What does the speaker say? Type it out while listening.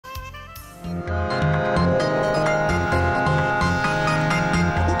നമസ്കാരം.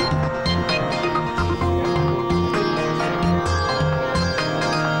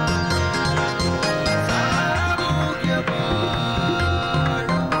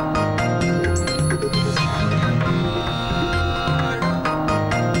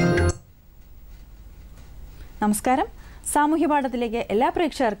 സാമൂഹ്യപാഠത്തിലേക്ക് എല്ലാ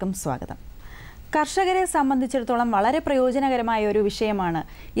പ്രേക്ഷകർക്കും സ്വാഗതം. കർഷകരെ സംബന്ധിച്ചിടത്തോളം വളരെ പ്രയോജനകരമായ ഒരു വിഷയമാണ്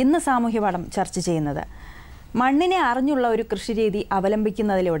ഇന്ന് സാമൂഹ്യപാഠം ചർച്ച ചെയ്യുന്നത്. മണ്ണിനെ അറിഞ്ഞുള്ള ഒരു കൃഷിരീതി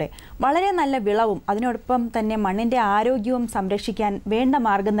അവലംബിക്കുന്നതിലൂടെ വളരെ നല്ല വിളവും അതിനോടൊപ്പം തന്നെ മണ്ണിൻ്റെ ആരോഗ്യവും സംരക്ഷിക്കാൻ വേണ്ട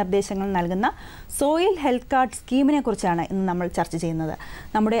മാർഗനിർദ്ദേശങ്ങൾ നൽകുന്ന സോയിൽ ഹെൽത്ത് കാർഡ് സ്കീമിനെ കുറിച്ചാണ് ഇന്ന് നമ്മൾ ചർച്ച ചെയ്യുന്നത്.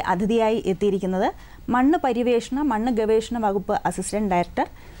 നമ്മുടെ അതിഥിയായി എത്തിയിരിക്കുന്നത് മണ്ണ് ഗവേഷണ വകുപ്പ് assistant director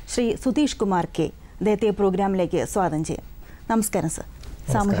Shri Sudheesh Kumar K. അദ്ദേഹത്തെ പ്രോഗ്രാമിലേക്ക് സ്വാഗതം ചെയ്യാം. നമസ്കാരം സർ,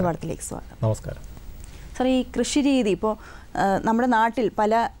 സാമൂഹ്യപാഠത്തിലേക്ക് സ്വാഗതം. നമസ്കാരം സർ. ഈ കൃഷിരീതി ഇപ്പോൾ നമ്മുടെ നാട്ടിൽ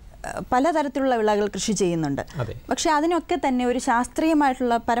പലതരത്തിലുള്ള വിളകൾ കൃഷി ചെയ്യുന്നുണ്ട്. പക്ഷേ അതിനൊക്കെ തന്നെ ഒരു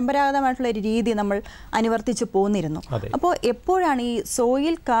ശാസ്ത്രീയമായിട്ടുള്ള പരമ്പരാഗതമായിട്ടുള്ള ഒരു രീതി നമ്മൾ അനുവർത്തിച്ച് പോന്നിരുന്നു. അപ്പോൾ എപ്പോഴാണ് ഈ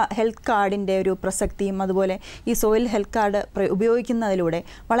സോയിൽ ഹെൽത്ത് കാർഡിൻ്റെ ഒരു പ്രസക്തിയും അതുപോലെ ഈ സോയിൽ ഹെൽത്ത് കാർഡ് ഉപയോഗിക്കുന്നതിലൂടെ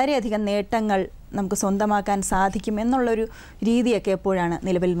വളരെയധികം നേട്ടങ്ങൾ നമുക്ക് സ്വന്തമാക്കാൻ സാധിക്കും എന്നുള്ളൊരു രീതിയൊക്കെ എപ്പോഴാണ്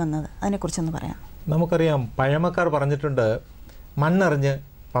നിലവിൽ വന്നത്? അതിനെക്കുറിച്ചൊന്ന് പറയാം. നമുക്കറിയാം, പഴമക്കാർ പറഞ്ഞിട്ടുണ്ട് മണ്ണറിഞ്ഞ്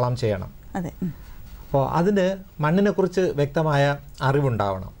വളം ചെയ്യണം. അതെ. അപ്പോൾ അതിന് മണ്ണിനെക്കുറിച്ച് വ്യക്തമായ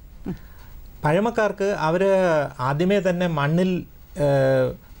അറിവുണ്ടാവണം. പഴമക്കാർക്ക് അവർ ആദ്യമേ തന്നെ മണ്ണിൽ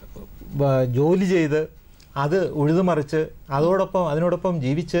ജോലി ചെയ്ത് അത് ഉഴുതുമറിച്ച് അതിനോടൊപ്പം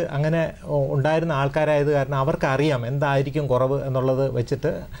ജീവിച്ച് അങ്ങനെ ഉണ്ടായിരുന്ന ആൾക്കാരായത് കാരണം അവർക്കറിയാം എന്തായിരിക്കും കുറവ് എന്നുള്ളത്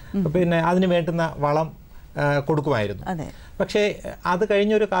വെച്ചിട്ട് പിന്നെ അതിന് വേണ്ടുന്ന വളം കൊടുക്കുമായിരുന്നു. പക്ഷേ അത്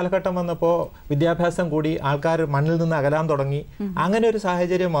കഴിഞ്ഞൊരു കാലഘട്ടം വന്നപ്പോൾ വിദ്യാഭ്യാസം കൂടി ആൾക്കാർ മണ്ണിൽ നിന്ന് അകലാൻ തുടങ്ങി. അങ്ങനെ ഒരു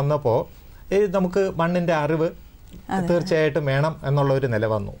സാഹചര്യം വന്നപ്പോൾ നമുക്ക് മണ്ണിൻ്റെ അറിവ് തീർച്ചയായിട്ടും വേണം എന്നുള്ളൊരു നില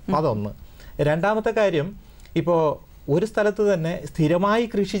വന്നു. അതൊന്ന്. രണ്ടാമത്തെ കാര്യം, ഇപ്പോൾ ഒരു സ്ഥലത്ത് തന്നെ സ്ഥിരമായി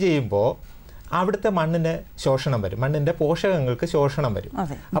കൃഷി ചെയ്യുമ്പോൾ അവിടുത്തെ മണ്ണിന് ശോഷണം വരും, മണ്ണിൻ്റെ പോഷകങ്ങൾക്ക് ശോഷണം വരും.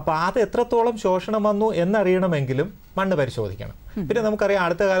 അപ്പോൾ അത് എത്രത്തോളം ശോഷണം വന്നു എന്നറിയണമെങ്കിലും മണ്ണ് പരിശോധിക്കണം. പിന്നെ നമുക്കറിയാം,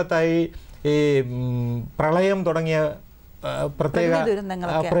 അടുത്ത കാലത്തായി ഈ പ്രളയം തുടങ്ങിയ പ്രത്യേക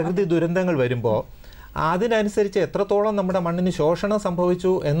പ്രകൃതി ദുരന്തങ്ങൾ വരുമ്പോൾ അതിനനുസരിച്ച് എത്രത്തോളം നമ്മുടെ മണ്ണിന് ശോഷണം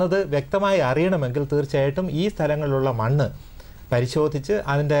സംഭവിച്ചു എന്നത് വ്യക്തമായി അറിയണമെങ്കിൽ തീർച്ചയായിട്ടും ഈ സ്ഥലങ്ങളിലുള്ള മണ്ണ് പരിശോധിച്ച്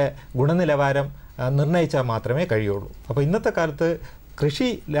അതിൻ്റെ ഗുണനിലവാരം നിർണ്ണയിച്ചാൽ മാത്രമേ കഴിയുള്ളൂ. അപ്പോൾ ഇന്നത്തെ കാലത്ത് കൃഷി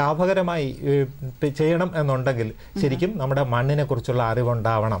ലാഭകരമായി ചെയ്യണം എന്നുണ്ടെങ്കിൽ ശരിക്കും നമ്മുടെ മണ്ണിനെ കുറിച്ചുള്ള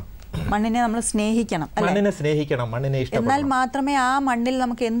അറിവുണ്ടാവണം. മണ്ണിനെ നമ്മൾ സ്നേഹിക്കണം, മണ്ണിനെ ഇഷ്ടപ്പെടണം. എന്നാൽ മാത്രമേ ആ മണ്ണിൽ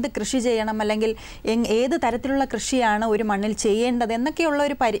നമുക്ക് എന്ത് കൃഷി ചെയ്യണം, അല്ലെങ്കിൽ ഏത് തരത്തിലുള്ള കൃഷിയാണ് ഒരു മണ്ണിൽ ചെയ്യേണ്ടത് എന്നൊക്കെയുള്ള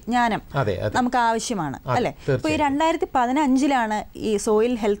ഒരു പരിജ്ഞാനം നമുക്ക് ആവശ്യമാണ്, അല്ലേ? ഇപ്പോൾ ഈ 2015 ഈ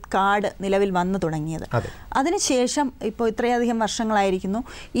സോയിൽ ഹെൽത്ത് കാർഡ് നിലവിൽ വന്നു തുടങ്ങിയത്. അതിനുശേഷം ഇപ്പോൾ ഇത്രയധികം വർഷങ്ങളായിരിക്കുന്നു.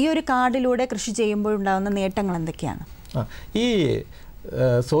 ഈ ഒരു കാർഡിലൂടെ കൃഷി ചെയ്യുമ്പോഴുണ്ടാകുന്ന നേട്ടങ്ങൾ എന്തൊക്കെയാണ്? ഈ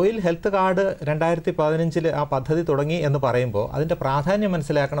സോയിൽ ഹെൽത്ത് കാർഡ് 2015 ആ പദ്ധതി തുടങ്ങി എന്ന് പറയുമ്പോൾ അതിൻ്റെ പ്രാധാന്യം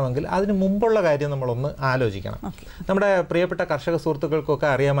മനസ്സിലാക്കണമെങ്കിൽ അതിന് മുമ്പുള്ള കാര്യം നമ്മളൊന്ന് ആലോചിക്കണം. നമ്മുടെ പ്രിയപ്പെട്ട കർഷക സുഹൃത്തുക്കൾക്കൊക്കെ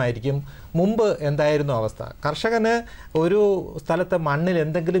അറിയാമായിരിക്കും മുമ്പ് എന്തായിരുന്നു അവസ്ഥ. കർഷകന് ഒരു സ്ഥലത്തെ മണ്ണിൽ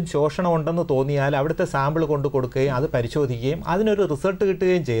എന്തെങ്കിലും ശോഷണം ഉണ്ടെന്ന് തോന്നിയാൽ അവിടുത്തെ സാമ്പിൾ കൊണ്ട് കൊടുക്കുകയും അത് പരിശോധിക്കുകയും അതിനൊരു റിസൾട്ട്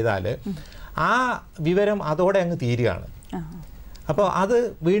കിട്ടുകയും ചെയ്താൽ ആ വിവരം അതോടെ അങ്ങ് തീരുകയാണ്. അപ്പോൾ അത്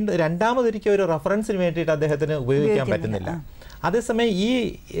വീണ്ടും രണ്ടാമതൊരിക്കൽ ഒരു റെഫറൻസിന് വേണ്ടിയിട്ട് അദ്ദേഹത്തിന് ഉപയോഗിക്കാൻ പറ്റുന്നില്ല. അതേസമയം ഈ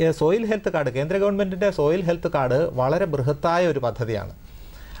സോയിൽ ഹെൽത്ത് കാർഡ്, കേന്ദ്ര ഗവൺമെൻറ്റിൻ്റെ സോയിൽ ഹെൽത്ത് കാർഡ് വളരെ ബൃഹത്തായ ഒരു പദ്ധതിയാണ്.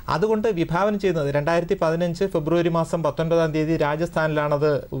 അതുകൊണ്ട് വിഭാവനം ചെയ്യുന്നത് 2015 ഫെബ്രുവരി മാസം 19 രാജസ്ഥാനിലാണത്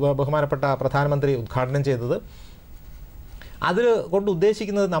ബഹുമാനപ്പെട്ട പ്രധാനമന്ത്രി ഉദ്ഘാടനം ചെയ്തത്. അത് കൊണ്ട്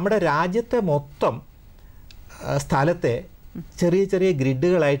ഉദ്ദേശിക്കുന്നത് നമ്മുടെ രാജ്യത്തെ മൊത്തം സ്ഥലത്തെ ചെറിയ ചെറിയ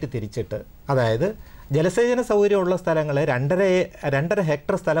ഗ്രിഡുകളായിട്ട് തിരിച്ചിട്ട്, അതായത് ജലസേചന സൗകര്യമുള്ള സ്ഥലങ്ങളെ 2.5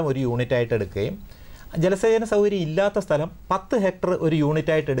 ഹെക്ടർ സ്ഥലം ഒരു യൂണിറ്റായിട്ട് എടുക്കുകയും ജലസേചന സൗകര്യം ഇല്ലാത്ത സ്ഥലം 10 ഹെക്ടർ ഒരു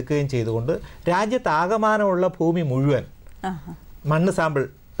യൂണിറ്റായിട്ട് എടുക്കുകയും ചെയ്തുകൊണ്ട് രാജ്യത്താകമാനമുള്ള ഭൂമി മുഴുവൻ മണ്ണ്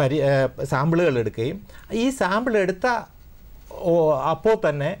സാമ്പിളുകൾ എടുക്കുകയും ഈ സാമ്പിൾ എടുത്ത അപ്പോൾ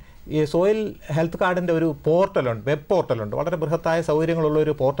തന്നെ ഈ സോയിൽ ഹെൽത്ത് കാർഡിൻ്റെ ഒരു പോർട്ടലുണ്ട്, വെബ് പോർട്ടലുണ്ട്. വളരെ ബൃഹത്തായ സൗകര്യങ്ങളുള്ള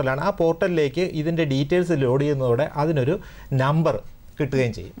ഒരു പോർട്ടലാണ്. ആ പോർട്ടലിലേക്ക് ഇതിൻ്റെ ഡീറ്റെയിൽസ് ലോഡ് ചെയ്യുന്നതോടെ അതിനൊരു നമ്പർ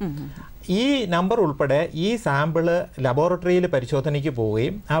കിട്ടുകയും ചെയ്യും. ഈ നമ്പർ ഉൾപ്പെടെ ഈ സാമ്പിള് ലബോറട്ടറിയിൽ പരിശോധനയ്ക്ക്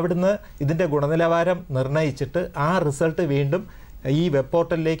പോവുകയും അവിടുന്ന് ഇതിൻ്റെ ഗുണനിലവാരം നിർണ്ണയിച്ചിട്ട് ആ റിസൾട്ട് വീണ്ടും ഈ വെബ്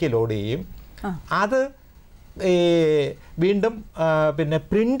പോർട്ടലിലേക്ക് ലോഡ് ചെയ്യും. അത് വീണ്ടും പിന്നെ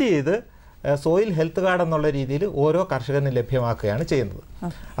പ്രിൻ്റ് ചെയ്ത് സോയിൽ ഹെൽത്ത് കാർഡ് എന്നുള്ള രീതിയിൽ ഓരോ കർഷകനും ലഭ്യമാക്കുകയാണ് ചെയ്യുന്നത്.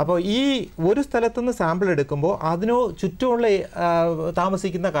 അപ്പോൾ ഈ ഒരു സ്ഥലത്തുനിന്ന് സാമ്പിൾ എടുക്കുമ്പോൾ അതിനു ചുറ്റുമുള്ള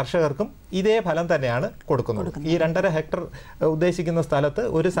താമസിക്കുന്ന കർഷകർക്കും ഇതേ ഫലം തന്നെയാണ് കൊടുക്കുന്നത്. ഈ 2.5 ഹെക്ടർ ഉദ്ദേശിക്കുന്ന സ്ഥലത്ത്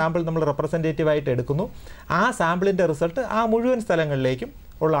ഒരു സാമ്പിൾ നമ്മൾ റെപ്രസെൻറ്റേറ്റീവായിട്ട് എടുക്കുന്നു. ആ സാമ്പിളിൻ്റെ റിസൾട്ട് ആ മുഴുവൻ സ്ഥലങ്ങളിലേക്കും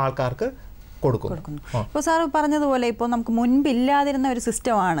ഉള്ള ആൾക്കാർക്ക് കൊടുക്കുന്നു. ഇപ്പോൾ സാർ പറഞ്ഞതുപോലെ ഇപ്പോൾ നമുക്ക് മുൻപില്ലാതിരുന്ന ഒരു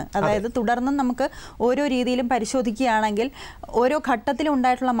സിസ്റ്റമാണ്, അതായത് തുടർന്നും നമുക്ക് ഓരോ രീതിയിലും പരിശോധിക്കുകയാണെങ്കിൽ ഓരോ ഘട്ടത്തിലും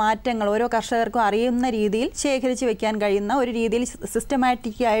ഉണ്ടായിട്ടുള്ള മാറ്റങ്ങൾ ഓരോ കർഷകർക്കും അറിയുന്ന രീതിയിൽ ശേഖരിച്ച് വെക്കാൻ കഴിയുന്ന ഒരു രീതിയിൽ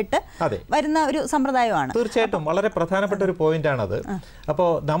സിസ്റ്റമാറ്റിക് ആയിട്ട് വരുന്ന ഒരു സമ്പ്രദായമാണ്. തീർച്ചയായിട്ടും വളരെ പ്രധാനപ്പെട്ട ഒരു പോയിന്റാണത്. അപ്പോൾ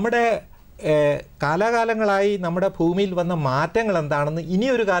നമ്മുടെ കാലാകാലങ്ങളായി നമ്മുടെ ഭൂമിയിൽ വന്ന മാറ്റങ്ങൾ എന്താണെന്ന്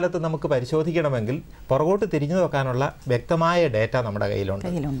ഇനിയൊരു കാലത്ത് നമുക്ക് പരിശോധിക്കണമെങ്കിൽ പുറകോട്ട് തിരിഞ്ഞു നോക്കാനുള്ള വ്യക്തമായ ഡേറ്റ നമ്മുടെ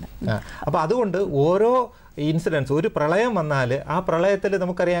കയ്യിലുണ്ട്. അപ്പോൾ അതുകൊണ്ട് ഓരോ ഇൻസിഡൻസ്, ഒരു പ്രളയം വന്നാൽ ആ പ്രളയത്തിൽ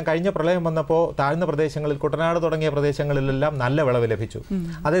നമുക്കറിയാം, കഴിഞ്ഞ പ്രളയം വന്നപ്പോൾ താഴ്ന്ന പ്രദേശങ്ങളിൽ, കുട്ടനാട് തുടങ്ങിയ പ്രദേശങ്ങളിലെല്ലാം നല്ല വിളവ് ലഭിച്ചു.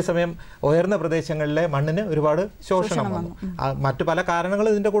 അതേസമയം ഉയർന്ന പ്രദേശങ്ങളിലെ മണ്ണിന് ഒരുപാട് ശോഷണം വന്നു. മറ്റു പല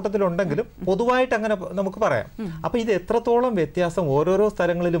കാരണങ്ങളും ഇതിൻ്റെ കൂട്ടത്തിലുണ്ടെങ്കിലും പൊതുവായിട്ട് അങ്ങനെ നമുക്ക് പറയാം. അപ്പോൾ ഇത് എത്രത്തോളം വ്യത്യാസം ഓരോരോ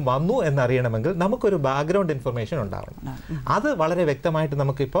സ്ഥലങ്ങളിലും വന്നു എന്നറിയണമെങ്കിൽ നമുക്കൊരു ബാക്ക്ഗ്രൗണ്ട് ഇൻഫർമേഷൻ ഉണ്ടാവണം. അത് വളരെ വ്യക്തമായിട്ട്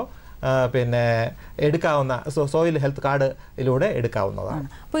നമുക്കിപ്പോൾ പിന്നെ എടുക്കാവുന്ന സോയിൽ ഹെൽത്ത് കാർഡിലൂടെ എടുക്കാവുന്നതാണ്.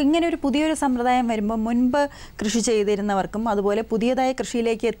 അപ്പോൾ ഇങ്ങനെ ഒരു പുതിയൊരു സമ്പ്രദായം വരുമ്പോൾ മുൻപ് കൃഷി ചെയ്തിരുന്നവർക്കും അതുപോലെ പുതിയതായി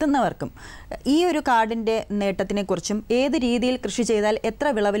കൃഷിയിലേക്ക് എത്തുന്നവർക്കും ഈ ഒരു കാർഡിൻ്റെ നേട്ടത്തിനെക്കുറിച്ചും ഏത് രീതിയിൽ കൃഷി ചെയ്താൽ എത്ര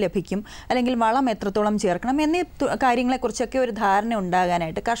വിളവ് ലഭിക്കും, അല്ലെങ്കിൽ വളം എത്രത്തോളം ചേർക്കണം എന്നീ കാര്യങ്ങളെക്കുറിച്ചൊക്കെ ഒരു ധാരണ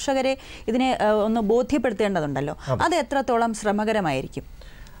ഉണ്ടാകാനായിട്ട് കർഷകരെ ഇതിനെ ഒന്ന് ബോധ്യപ്പെടുത്തേണ്ടതുണ്ടല്ലോ. അത് എത്രത്തോളം ശ്രമകരമായിരിക്കും?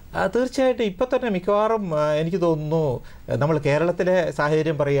 തീർച്ചയായിട്ടും ഇപ്പോൾ തന്നെ മിക്കവാറും എനിക്ക് തോന്നുന്നു, നമ്മൾ കേരളത്തിലെ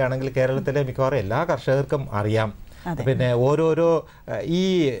സാഹചര്യം പറയുകയാണെങ്കിൽ കേരളത്തിലെ മിക്കവാറും എല്ലാ കർഷകർക്കും അറിയാം. പിന്നെ ഓരോരോ ഈ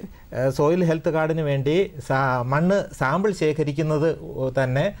സോയിൽ ഹെൽത്ത് കാർഡിന് വേണ്ടി മണ്ണ് സാമ്പിൾ ശേഖരിക്കുന്നത്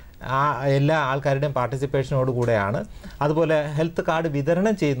തന്നെ എല്ലാ ആൾക്കാരുടെയും പാർട്ടിസിപ്പേഷനോട് കൂടെയാണ്. അതുപോലെ ഹെൽത്ത് കാർഡ്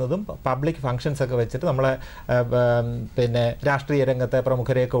വിതരണം ചെയ്യുന്നതും പബ്ലിക് ഫങ്ഷൻസ് ഒക്കെ വെച്ചിട്ട് നമ്മളെ പിന്നെ രാഷ്ട്രീയ രംഗത്തെ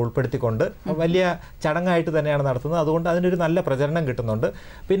പ്രമുഖരെയൊക്കെ ഉൾപ്പെടുത്തിക്കൊണ്ട് വലിയ ചടങ്ങായിട്ട് തന്നെയാണ് നടത്തുന്നത്. അതുകൊണ്ട് അതിനൊരു നല്ല പ്രചരണം കിട്ടുന്നുണ്ട്.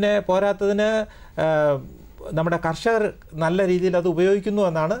 പിന്നെ പോരാത്തതിന് നമ്മുടെ കർഷകർ നല്ല രീതിയിൽ അത് ഉപയോഗിക്കുന്നു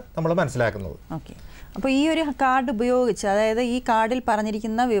എന്നാണ് നമ്മൾ മനസ്സിലാക്കുന്നത്. ഓക്കെ. അപ്പോൾ ഈ ഒരു കാർഡ് ഉപയോഗിച്ച്, അതായത് ഈ കാർഡിൽ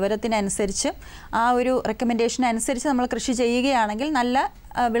പറഞ്ഞിരിക്കുന്ന വിവരത്തിനനുസരിച്ച് ആ ഒരു റെക്കമെൻഡേഷൻ അനുസരിച്ച് നമ്മൾ കൃഷി ചെയ്യുകയാണെങ്കിൽ നല്ല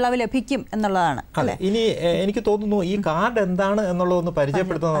വിളവ് ലഭിക്കും എന്നുള്ളതാണ് അല്ലേ? ഇനി എനിക്ക് തോന്നുന്നു ഈ കാർഡ് എന്താണ് എന്നുള്ളതൊന്ന്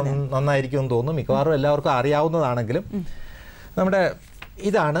പരിചയപ്പെടുത്തുന്നത് നന്നായിരിക്കും എന്ന് തോന്നുന്നു. മിക്കവാറും എല്ലാവർക്കും അറിയാവുന്നതാണെങ്കിലും നമ്മുടെ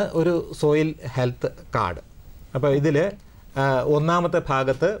ഇതാണ് ഒരു സോയിൽ ഹെൽത്ത് കാർഡ്. അപ്പോൾ ഇതിൽ ഒന്നാമത്തെ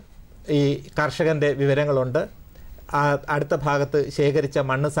ഭാഗത്ത് ഈ കർഷകൻ്റെ വിവരങ്ങളുണ്ട്, അടുത്ത ഭാഗത്ത് ശേഖരിച്ച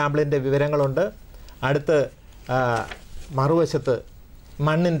മണ്ണ് സാമ്പിളിൻ്റെ വിവരങ്ങളുണ്ട്, അടുത്ത് മറുവശത്ത്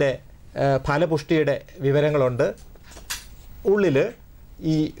മണ്ണിൻ്റെ ഫലപുഷ്ടിയുടെ വിവരങ്ങളുണ്ട്, ഉള്ളിൽ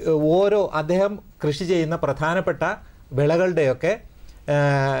ഈ ഓരോ അദ്ദേഹം കൃഷി ചെയ്യുന്ന പ്രധാനപ്പെട്ട വിളകളുടെയൊക്കെ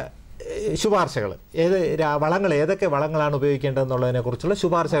ശുപാർശകൾ, വളങ്ങൾ ഏതൊക്കെ വളങ്ങളാണ് ഉപയോഗിക്കേണ്ടതെന്നുള്ളതിനെക്കുറിച്ചുള്ള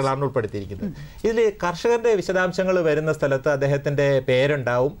ശുപാർശകളാണ് ഉൾപ്പെടുത്തിയിരിക്കുന്നത്. ഇതിൽ കർഷകൻ്റെ വിശദാംശങ്ങൾ വരുന്ന സ്ഥലത്ത് അദ്ദേഹത്തിൻ്റെ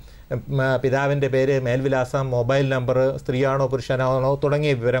പേരുണ്ടാവും, പിതാവിൻ്റെ പേര്, മേൽവിലാസം, മൊബൈൽ നമ്പർ, സ്ത്രീയാണോ പുരുഷനാണോ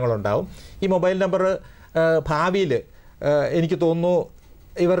തുടങ്ങിയ വിവരങ്ങളുണ്ടാവും. ഈ മൊബൈൽ നമ്പർ ഭാവിയിൽ എനിക്ക് തോന്നുന്നു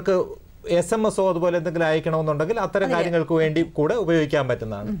ഇവർക്ക് SMS അതുപോലെ എന്തെങ്കിലും അയക്കണമെന്നുണ്ടെങ്കിൽ അത്തരം കാര്യങ്ങൾക്ക് വേണ്ടി കൂടെ ഉപയോഗിക്കാൻ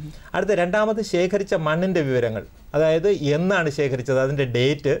പറ്റുന്നതാണ്. അടുത്ത രണ്ടാമത് ശേഖരിച്ച മണ്ണിൻ്റെ വിവരങ്ങൾ, അതായത് എന്നാണ് ശേഖരിച്ചത്, അതിൻ്റെ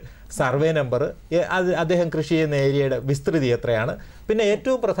ഡേറ്റ്, സർവേ നമ്പർ, അദ്ദേഹം കൃഷി ചെയ്യുന്ന ഏരിയയുടെ വിസ്തൃതി എത്രയാണ്. പിന്നെ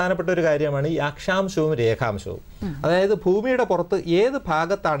ഏറ്റവും പ്രധാനപ്പെട്ട ഒരു കാര്യമാണ് ഈ അക്ഷാംശവും രേഖാംശവും. അതായത് ഭൂമിയുടെ പുറത്ത് ഏത്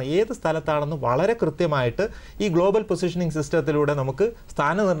ഭാഗത്താണ് ഏത് സ്ഥലത്താണെന്ന് വളരെ കൃത്യമായിട്ട് ഈ ഗ്ലോബൽ പൊസിഷനിങ് സിസ്റ്റത്തിലൂടെ നമുക്ക്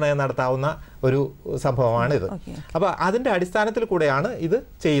സ്ഥാനനിർണ്ണയം നടത്താവുന്ന ഒരു സംഭവമാണിത്. അപ്പോൾ അതിൻ്റെ അടിസ്ഥാനത്തിൽ കൂടെയാണ് ഇത്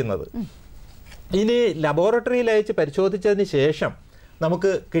ചെയ്യുന്നത്. ഇനി ലബോറട്ടറിയിൽ അയച്ച് പരിശോധിച്ചതിന് ശേഷം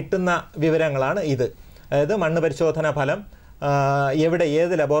നമുക്ക് കിട്ടുന്ന വിവരങ്ങളാണ് ഇത്. അതായത് മണ്ണ് പരിശോധനാ ഫലം, എവിടെ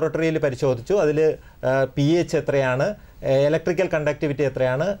ഏത് ലബോറട്ടറിയിൽ പരിശോധിച്ചു, അതിൽ pH എത്രയാണ്, ഇലക്ട്രിക്കൽ കണ്ടക്ടിവിറ്റി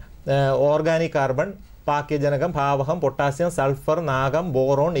എത്രയാണ്, organic carbon, പാക്യജനകം, ഭാവകം, potassium, sulphur, നാഗം,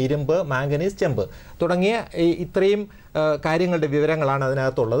 boron, ഇരുമ്പ്, മാംഗനീസ്, ചെമ്പ് തുടങ്ങിയ ഇത്രയും കാര്യങ്ങളുടെ വിവരങ്ങളാണ്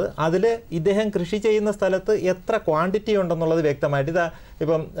അതിനകത്തുള്ളത്. അതിൽ ഇദ്ദേഹം കൃഷി ചെയ്യുന്ന സ്ഥലത്ത് എത്ര ക്വാണ്ടിറ്റി ഉണ്ടെന്നുള്ളത് വ്യക്തമായിട്ട്,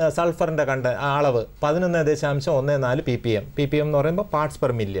 ഇപ്പം സൾഫറിൻ്റെ അളവ് 11.14 ppm. ppm എന്ന് പറയുമ്പോൾ പാർട്സ്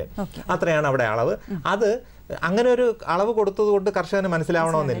പെർ മില്യൺ, അത്രയാണ് അവിടെ അളവ്. അത് അങ്ങനെ ഒരു അളവ് കൊടുത്തതുകൊണ്ട് കർഷകന്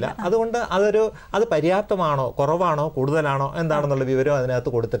മനസ്സിലാവണമെന്നില്ല. അതുകൊണ്ട് അത് പര്യാപ്തമാണോ, കുറവാണോ, കൂടുതലാണോ എന്താണെന്നുള്ള വിവരം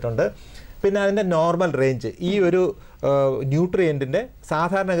അതിനകത്ത് കൊടുത്തിട്ടുണ്ട്. പിന്നെ അതിൻ്റെ നോർമൽ റേഞ്ച്, ഈ ഒരു ന്യൂട്രിയൻറ്റിൻ്റെ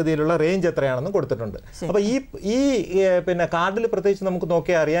സാധാരണഗതിയിലുള്ള റേഞ്ച് എത്രയാണെന്നും കൊടുത്തിട്ടുണ്ട്. അപ്പോൾ ഈ പിന്നെ കാർഡിൽ പ്രത്യേകിച്ച് നമുക്ക്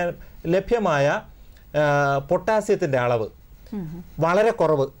നോക്കിയാൽ അറിയാൻ ലഭ്യമായ പൊട്ടാസ്യത്തിൻ്റെ അളവ് വളരെ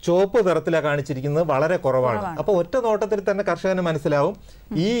കുറവ്, ചുവപ്പ് നിറത്തിലാണ് കാണിച്ചിരിക്കുന്നത്, വളരെ കുറവാണ്. അപ്പോൾ ഒറ്റ നോട്ടത്തിൽ തന്നെ കർഷകന് മനസ്സിലാവും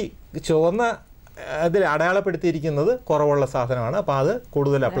ഈ ചുവന്ന അതിൽ അടയാളപ്പെടുത്തിയിരിക്കുന്നത് കുറവുള്ള സാധനമാണ്, അപ്പോൾ അത്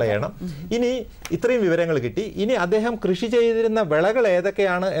കൂടുതൽ അപ്ലൈ ചെയ്യണം. ഇനി ഇത്രയും വിവരങ്ങൾ കിട്ടി. ഇനി അദ്ദേഹം കൃഷി ചെയ്തിരുന്ന വിളകൾ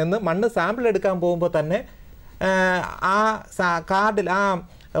ഏതൊക്കെയാണ് എന്ന് മണ്ണ് സാമ്പിൾ എടുക്കാൻ പോകുമ്പോൾ തന്നെ ആ കാർഡിൽ, ആ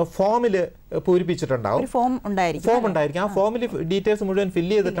ഫോമിൽ പൂരിപ്പിച്ചിട്ടുണ്ടാവും. ഫോം ഉണ്ടായിരിക്കും. ആ ഫോമിൽ ഡീറ്റെയിൽസ് മുഴുവൻ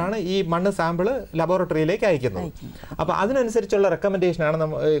ഫില്ല് ചെയ്തിട്ടാണ് ഈ മണ്ണ് സാമ്പിൾ ലബോറട്ടറിയിലേക്ക് അയക്കുന്നത്. അപ്പോൾ അതിനനുസരിച്ചുള്ള റെക്കമെൻഡേഷനാണ്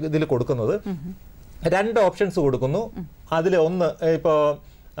നമ്മൾ ഇതിൽ കൊടുക്കുന്നത്. 2 ഓപ്ഷൻസ് കൊടുക്കുന്നു. അതിൽ ഒന്ന് ഇപ്പോൾ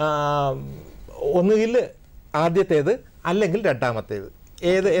ഒന്നുകിൽ ആദ്യത്തേത് അല്ലെങ്കിൽ രണ്ടാമത്തേത്,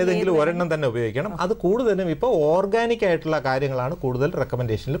 ഏതെങ്കിലും ഒരെണ്ണം തന്നെ ഉപയോഗിക്കണം. അത് കൂടുതലും ഇപ്പോൾ ഓർഗാനിക് ആയിട്ടുള്ള കാര്യങ്ങളാണ് കൂടുതൽ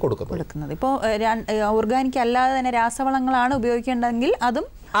റെക്കമെൻഡേഷനിൽ കൊടുക്കുന്നത്. ഇപ്പോൾ ഓർഗാനിക് അല്ലാതെ തന്നെ രാസവളങ്ങളാണ് ഉപയോഗിക്കേണ്ടതെങ്കിൽ അതും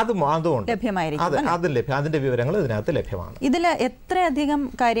ലഭ്യമായിരിക്കും. അതിന്റെ വിവരങ്ങൾ ഇതിനകത്ത് ലഭ്യമാണ്. ഇതിൽ എത്രയധികം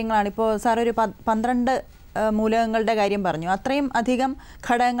കാര്യങ്ങളാണ് ഇപ്പോൾ സാർ ഒരു 12 മൂലകങ്ങളുടെ കാര്യം പറഞ്ഞു, അത്രയും അധികം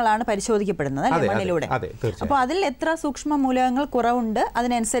ഘടകങ്ങളാണ് പരിശോധിക്കപ്പെടുന്നത് അല്ലേ മണ്ണിലൂടെ? അപ്പോൾ അതിൽ എത്ര സൂക്ഷ്മ മൂലകങ്ങൾ കുറവുണ്ട്,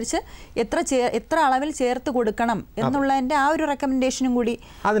 അതിനനുസരിച്ച് എത്ര അളവിൽ ചേർത്ത് കൊടുക്കണം എന്നുള്ളതിന്റെ ആ ഒരു റെക്കമെൻഡേഷനും കൂടി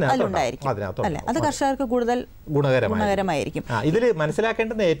അതിലുണ്ടായിരിക്കും അല്ലേ? അത് കർഷകർക്ക് കൂടുതൽ ഗുണകരമായിരിക്കും. ഇതിൽ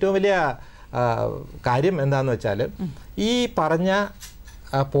മനസ്സിലാക്കേണ്ടുന്ന ഏറ്റവും വലിയ കാര്യം എന്താണെന്ന് വെച്ചാൽ, ഈ പറഞ്ഞ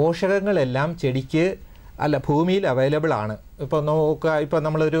പോഷകങ്ങളെല്ലാം ചെടിക്ക് ഭൂമിയിൽ അവൈലബിൾ ആണ്. ഇപ്പോൾ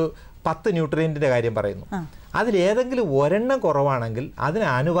നമ്മളൊരു 10 ന്യൂട്രിയൻറ്റിൻ്റെ കാര്യം പറയുന്നു. അതിലേതെങ്കിലും ഒരെണ്ണം കുറവാണെങ്കിൽ അതിന്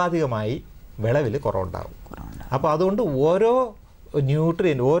ആനുപാതികമായി വിളവിൽ കുറവുണ്ടാകും. അപ്പോൾ അതുകൊണ്ട് ഓരോ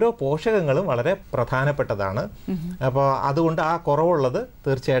ന്യൂട്രിയൻ്റ്, ഓരോ പോഷകങ്ങളും വളരെ പ്രധാനപ്പെട്ടതാണ്. അപ്പോൾ അതുകൊണ്ട് ആ കുറവുള്ളത്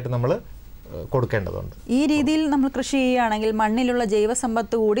തീർച്ചയായിട്ടും നമ്മൾ കൊടുക്കേണ്ടതുണ്ട്. ഈ രീതിയിൽ നമ്മൾ കൃഷി ചെയ്യുകയാണെങ്കിൽ മണ്ണിലുള്ള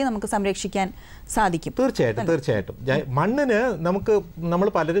ജൈവസമ്പത്ത് കൂടി നമുക്ക് സംരക്ഷിക്കാൻ സാധിക്കും. തീർച്ചയായിട്ടും മണ്ണിന് നമ്മൾ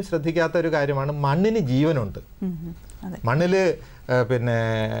പലരും ശ്രദ്ധിക്കാത്ത ഒരു കാര്യമാണ്, മണ്ണിന് ജീവനുണ്ട്. മണ്ണിൽ പിന്നെ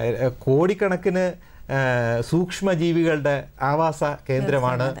കോടിക്കണക്കിന് സൂക്ഷ്മജീവികളുടെ ആവാസ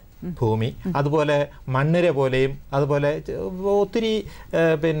കേന്ദ്രമാണ് ഭൂമി. അതുപോലെ മണ്ണിര പോലെയും അതുപോലെ ഒത്തിരി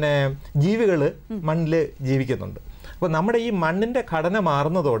പിന്നെ ജീവികൾ മണ്ണിൽ ജീവിക്കുന്നുണ്ട്. അപ്പോൾ നമ്മുടെ ഈ മണ്ണിൻ്റെ ഘടന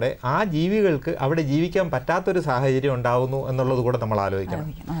മാറുന്നതോടെ ആ ജീവികൾക്ക് അവിടെ ജീവിക്കാൻ പറ്റാത്തൊരു സാഹചര്യം ഉണ്ടാകുന്നു എന്നുള്ളത് കൂടെ നമ്മൾ ആലോചിക്കണം.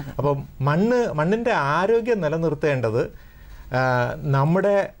 അപ്പം മണ്ണിൻ്റെ ആരോഗ്യം നിലനിർത്തേണ്ടത്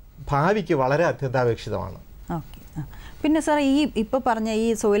നമ്മുടെ ഭാവിക്ക് വളരെ അത്യന്താപേക്ഷിതമാണ്. പിന്നെ സാർ, ഇപ്പോൾ പറഞ്ഞ ഈ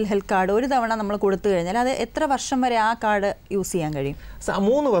സോയിൽ ഹെൽത്ത് കാർഡ് ഒരു തവണ നമ്മൾ കൊടുത്തു കഴിഞ്ഞാൽ അത് എത്ര വർഷം വരെ ആ കാർഡ് യൂസ് ചെയ്യാൻ കഴിയും?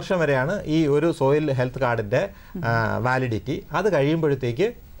 3 വർഷം വരെയാണ് ഈ ഒരു സോയിൽ ഹെൽത്ത് കാർഡിൻ്റെ വാലിഡിറ്റി. അത് കഴിയുമ്പോഴത്തേക്ക്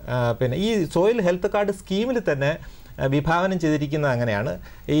പിന്നെ ഈ സോയിൽ ഹെൽത്ത് കാർഡ് സ്കീമിൽ തന്നെ വിഭാവനം ചെയ്തിരിക്കുന്നത് അങ്ങനെയാണ്.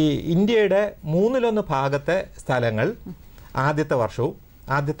 ഈ ഇന്ത്യയുടെ 1/3 ഭാഗത്തെ സ്ഥലങ്ങൾ ആദ്യത്തെ വർഷവും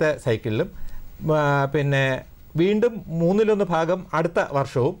ആദ്യത്തെ സൈക്കിളിലും, പിന്നെ വീണ്ടും 1/3 ഭാഗം അടുത്ത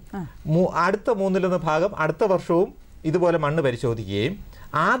വർഷവും, അടുത്ത 1/3 ഭാഗം അടുത്ത വർഷവും ഇതുപോലെ മണ്ണ് പരിശോധിക്കുകയും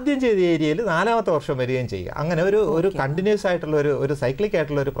ആദ്യം ചെയ്ത ഏരിയയിൽ 4ാമത്തെ വർഷം വരികയും ചെയ്യുക. അങ്ങനെ ഒരു കണ്ടിന്യൂസ് ആയിട്ടുള്ള ഒരു സൈക്ലിക്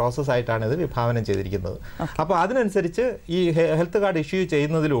ആയിട്ടുള്ള ഒരു പ്രോസസ്സായിട്ടാണ് ഇത് വിഭാവനം ചെയ്തിരിക്കുന്നത്. അപ്പോൾ അതിനനുസരിച്ച് ഈ ഹെൽത്ത് കാർഡ് ഇഷ്യൂ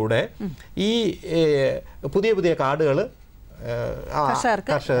ചെയ്യുന്നതിലൂടെ ഈ പുതിയ കാർഡുകൾ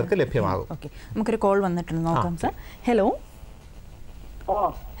കർഷകർക്ക് ലഭ്യമാകും. നമുക്കൊരു കോൾ വന്നിട്ടുണ്ട്, നോക്കാം സാർ.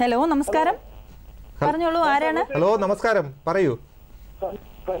 ഹലോ നമസ്കാരം, പറഞ്ഞോളൂ, ആരാണ്? ഹലോ നമസ്കാരം, പറയൂ.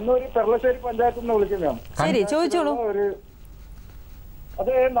 കണ്ണൂർ പെർളശ്ശേരി പഞ്ചായത്തിൽ നിന്ന് വിളിക്കുന്നതാണ്. ശരി, ചോദിച്ചോളൂ.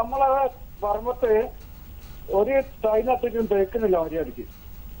 അത് നമ്മളെ പറമ്പത്ത് ഒരു തൈ നട്ടിട്ടും തേക്കുന്നില്ല മര്യാദക്ക്.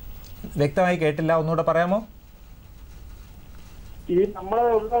 വ്യക്തമായി കേട്ടില്ല, ഒന്നുകൂടെ പറയാമോ? ഈ നമ്മളെ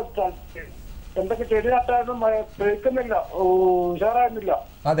എന്തൊക്കെ ചെടി നട്ടാലും തേക്കുന്നില്ല, ഉഷാറാകുന്നില്ല.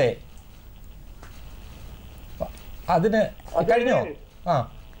 അതെ, അതിന് കഴിഞ്ഞോ?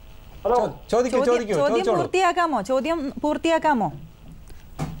 ചോദ്യം പൂർത്തിയാക്കാമോ?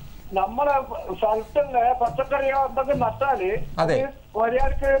 നമ്മളെ സ്ഥലത്തന്നെ പച്ചക്കറിയോ എന്തൊക്കെ നട്ടാല്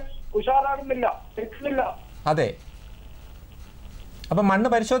മര്യാദക്ക് ഉഷാറാകുന്നില്ല, തെക്കുന്നില്ല. അതെ, അപ്പൊ മണ്ണ്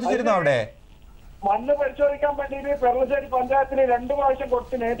പരിശോധിച്ചിരുന്നോ അവിടെ? മണ്ണ് പരിശോധിക്കാൻ വേണ്ടിട്ട് പെർളശ്ശേരി പഞ്ചായത്തിൽ 2 പ്രാവശ്യം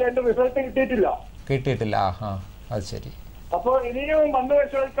കൊടുത്തിന്, അതിന്റെ റിസൾട്ട് കിട്ടിയിട്ടില്ല. അത് ശരി. അപ്പൊ ഇനിയും മണ്ണ്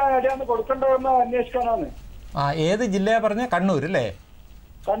പരിശോധിക്കാൻ എവിടെയാണ് കൊടുക്കേണ്ടതെന്ന് അന്വേഷിക്കാനാണ്. ഏത് ജില്ലയാ പറഞ്ഞ? കണ്ണൂർ അല്ലേ?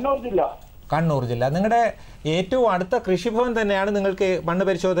 കണ്ണൂർ ജില്ല. നിങ്ങളുടെ ഏറ്റവും അടുത്ത കൃഷിഭവൻ തന്നെയാണ് നിങ്ങൾക്ക് മണ്ണ്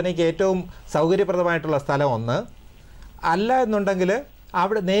പരിശോധനയ്ക്ക് ഏറ്റവും സൗകര്യപ്രദമായിട്ടുള്ള സ്ഥലം ഒന്ന്. അല്ല എന്നുണ്ടെങ്കിൽ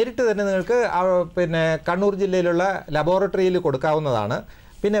അവിടെ നേരിട്ട് തന്നെ നിങ്ങൾക്ക് പിന്നെ കണ്ണൂർ ജില്ലയിലുള്ള ലബോറട്ടറിയിൽ കൊടുക്കാവുന്നതാണ്.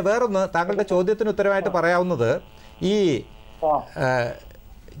 പിന്നെ വേറൊന്ന്, താങ്കളുടെ ചോദ്യത്തിന് ഉത്തരമായിട്ട് പറയാവുന്നത്, ഈ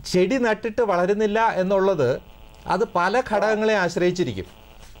ചെടി നട്ടിട്ട് വളരുന്നില്ല എന്നുള്ളത് അത് പല ഘടകങ്ങളെ ആശ്രയിച്ചിരിക്കും.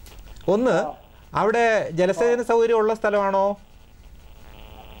 ഒന്ന്, അവിടെ ജലസേചന സൗകര്യം ഉള്ള സ്ഥലമാണോ?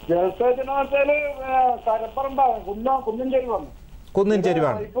 ജലസേചനം വെച്ചാല് കരപ്പറമ്പാണ്, കുന്നിൻ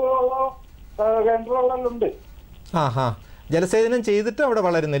ചെരുവാണ്. ഇപ്പോ കിണറുകളുണ്ട്. ജലസേചനം ചെയ്തിട്ട് അവിടെ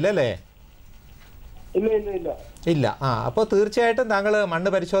വളരുന്നില്ല അല്ലേ? ഇല്ല. അപ്പോൾ തീർച്ചയായിട്ടും താങ്കൾ മണ്ണ്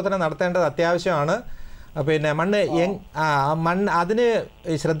പരിശോധന നടത്തേണ്ടത് അത്യാവശ്യമാണ്. പിന്നെ മണ്ണ് അതിന്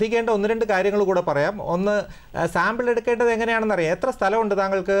ശ്രദ്ധിക്കേണ്ട 1-2 കാര്യങ്ങൾ കൂടെ പറയാം. ഒന്ന്, സാമ്പിൾ എടുക്കേണ്ടത് എങ്ങനെയാണെന്ന് അറിയാം. എത്ര സ്ഥലമുണ്ട്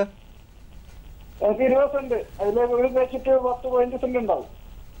താങ്കൾക്ക്? 20 സെന്റ്.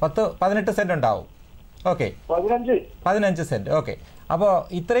 10-18 സെന്റ് ഉണ്ടാവും. Okay, 15 cent. ഓക്കെ, അപ്പോൾ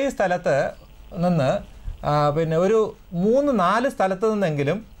ഇത്രയും സ്ഥലത്ത് നിന്ന് പിന്നെ ഒരു 3-4 സ്ഥലത്ത്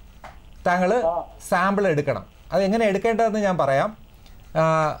നിന്നെങ്കിലും താങ്കൾ സാമ്പിൾ എടുക്കണം. അതെങ്ങനെ എടുക്കേണ്ടതെന്ന് ഞാൻ പറയാം.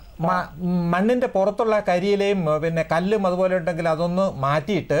 മണ്ണിൻ്റെ പുറത്തുള്ള കരിയിലെയും പിന്നെ കല്ലും അതുപോലെ ഉണ്ടെങ്കിൽ അതൊന്ന്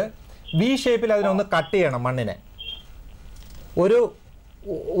മാറ്റിയിട്ട് വി ഷേപ്പിൽ അതിനൊന്ന് കട്ട് ചെയ്യണം. മണ്ണിനെ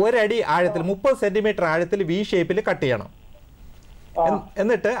ഒരടി ആഴത്തിൽ 30 സെൻറ്റിമീറ്റർ ആഴത്തിൽ വി ഷേപ്പിൽ കട്ട് ചെയ്യണം.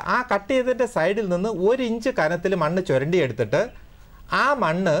 എന്നിട്ട് ആ കട്ട് ചെയ്തതിൻ്റെ സൈഡിൽ നിന്ന് 1 ഇഞ്ച് കനത്തിൽ മണ്ണ് ചുരണ്ടിയെടുത്തിട്ട് ആ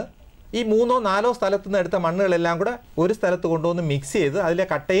മണ്ണ് ഈ 3-4 സ്ഥലത്തു നിന്ന് എടുത്ത മണ്ണുകളെല്ലാം കൂടെ ഒരു സ്ഥലത്ത് കൊണ്ടുവന്ന് മിക്സ് ചെയ്ത് അതിലെ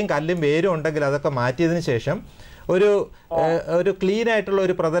കട്ടയും കല്ലും വേരും ഉണ്ടെങ്കിൽ അതൊക്കെ മാറ്റിയതിന് ശേഷം ഒരു ക്ലീൻ ആയിട്ടുള്ള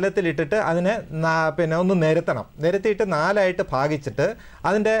ഒരു പ്രതലത്തിലിട്ടിട്ട് അതിനെ പിന്നെ ഒന്ന് നിരത്തിയിട്ട് 4ആയിട്ട് ഭാഗിച്ചിട്ട്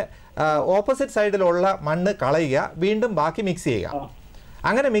അതിൻ്റെ ഓപ്പോസിറ്റ് സൈഡിലുള്ള മണ്ണ് കളയുക, വീണ്ടും ബാക്കി മിക്സ് ചെയ്യുക.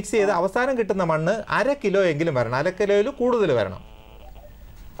 അങ്ങനെ മിക്സ് ചെയ്ത് അവസാനം കിട്ടുന്ന മണ്ണ് 1/2 കിലോ എങ്കിലും വരണം, 1/2 കിലോയിൽ കൂടുതൽ വരണം.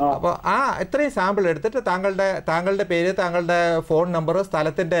 അപ്പോൾ ഇത്രയും സാമ്പിൾ എടുത്തിട്ട് താങ്കളുടെ പേര്, താങ്കളുടെ ഫോൺ നമ്പർ,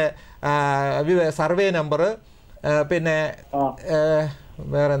 സ്ഥലത്തിൻ്റെ സർവേ നമ്പർ, പിന്നെ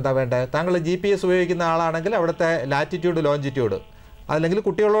വേറെ എന്താ വേണ്ടത്, താങ്കൾ GPS ഉപയോഗിക്കുന്ന ആളാണെങ്കിൽ അവിടുത്തെ ലാറ്റിറ്റ്യൂഡ് ലോഞ്ചിറ്റ്യൂഡ്, അല്ലെങ്കിൽ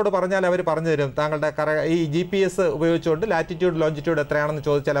കുട്ടികളോട് പറഞ്ഞാൽ അവർ പറഞ്ഞു തരും. താങ്കളുടെ ഈ GPS ഉപയോഗിച്ചുകൊണ്ട് ലാറ്റിറ്റ്യൂഡ് ലോഞ്ചിറ്റ്യൂഡ് എത്രയാണെന്ന്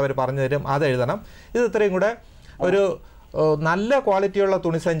ചോദിച്ചാൽ അവർ പറഞ്ഞു തരും. അത് എഴുതണം. ഇത് ഇത്രയും കൂടെ ഒരു നല്ല ക്വാളിറ്റിയുള്ള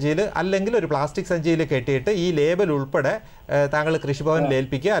തുണിസഞ്ചിയിൽ അല്ലെങ്കിൽ ഒരു പ്ലാസ്റ്റിക് സഞ്ചിയിൽ കെട്ടിയിട്ട് ഈ ലേബൽ ഉൾപ്പെടെ താങ്കൾ കൃഷിഭവനിൽ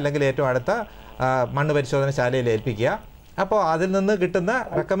ഏൽപ്പിക്കുക, അല്ലെങ്കിൽ ഏറ്റവും അടുത്ത മണ്ണ് പരിശോധനശാലയിൽ ഏൽപ്പിക്കുക. അപ്പോൾ അതിൽ നിന്ന് കിട്ടുന്ന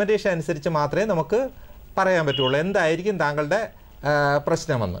റെക്കമെൻഡേഷൻ അനുസരിച്ച് മാത്രമേ നമുക്ക് പറയാൻ പറ്റുള്ളൂ എന്തായിരിക്കും താങ്കളുടെ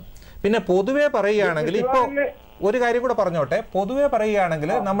പ്രശ്നമെന്ന്. പിന്നെ പൊതുവേ പറയുകയാണെങ്കിൽ, ഇപ്പോൾ ഒരു കാര്യം കൂടെ പറഞ്ഞോട്ടെ, പൊതുവേ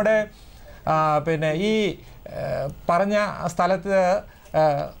പറയുകയാണെങ്കിൽ നമ്മുടെ പിന്നെ ഈ പറഞ്ഞ സ്ഥലത്ത്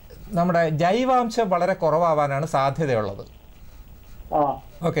നമ്മുടെ ജൈവാംശം വളരെ കുറവാവാനാണ് സാധ്യതയുള്ളത്.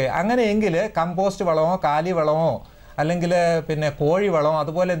 ഓക്കെ, അങ്ങനെയെങ്കിൽ കമ്പോസ്റ്റ് വളമോ കാലി വളമോ അല്ലെങ്കിൽ പിന്നെ കോഴി വളമോ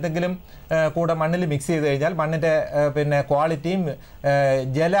അതുപോലെ എന്തെങ്കിലും കൂടെ മണ്ണിൽ മിക്സ് ചെയ്ത് കഴിഞ്ഞാൽ മണ്ണിൻ്റെ പിന്നെ ക്വാളിറ്റിയും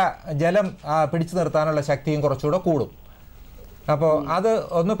ജലം പിടിച്ചു നിർത്താനുള്ള ശക്തിയും കുറച്ചുകൂടെ കൂടും. അപ്പോൾ അത്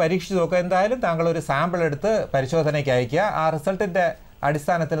ഒന്ന് പരീക്ഷിച്ച് നോക്കുക. എന്തായാലും താങ്കൾ ഒരു സാമ്പിൾ എടുത്ത് പരിശോധനയ്ക്ക് അയക്കുക. ആ റിസൾട്ടിൻ്റെ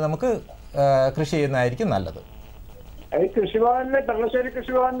അടിസ്ഥാനത്തിൽ നമുക്ക് കൃഷി ചെയ്യുന്നതായിരിക്കും നല്ലത്.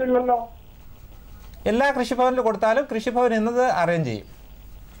 എല്ലാ കൃഷിഭവനിലും കൊടുത്താലും കൃഷിഭവൻ എന്നത് അറേഞ്ച്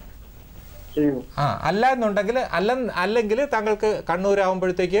ചെയ്യും. അല്ല എന്നുണ്ടെങ്കിൽ അല്ലെങ്കിൽ താങ്കൾക്ക്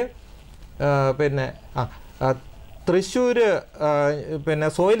കണ്ണൂരാകുമ്പോഴത്തേക്ക് പിന്നെ തൃശ്ശൂർ പിന്നെ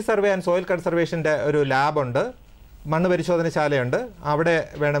സോയിൽ സർവേ ആൻഡ് സോയിൽ കൺസർവേഷൻ്റെ ഒരു ലാബുണ്ട്, മണ്ണ് പരിശോധനശാലയുണ്ട്, അവിടെ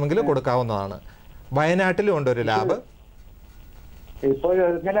വേണമെങ്കിൽ കൊടുക്കാവുന്നതാണ്. വയനാട്ടിലും ഉണ്ട് ഒരു ലാബ്.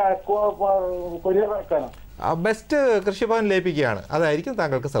 ബെസ്റ്റ് കൃഷിഭവൻ ലയിപ്പിക്കുകയാണ്, അതായിരിക്കും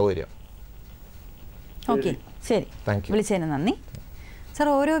താങ്കൾക്ക് സൗകര്യം. ഓക്കെ, ശരി, വിളിച്ചതിന് നന്ദി. സാർ,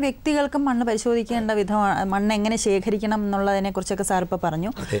 ഓരോ വ്യക്തികൾക്കും മണ്ണ് പരിശോധിക്കേണ്ട വിധമാണ്, മണ്ണ് എങ്ങനെ ശേഖരിക്കണം എന്നുള്ളതിനെ കുറിച്ചൊക്കെ സാർ ഇപ്പോൾ പറഞ്ഞു.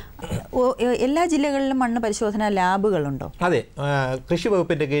 എല്ലാ ജില്ലകളിലും മണ്ണ് പരിശോധന ലാബുകളുണ്ടോ? അതെ, കൃഷി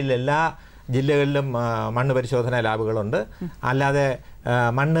വകുപ്പിൻ്റെ കീഴിൽ എല്ലാ ജില്ലകളിലും മണ്ണ് പരിശോധന ലാബുകളുണ്ട്. അല്ലാതെ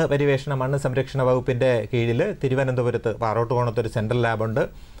മണ്ണ് പരിവേഷണ മണ്ണ് സംരക്ഷണ വകുപ്പിൻ്റെ കീഴിൽ തിരുവനന്തപുരത്ത് പാറോട്ടുകോണത്തൊരു സെൻട്രൽ ലാബുണ്ട്,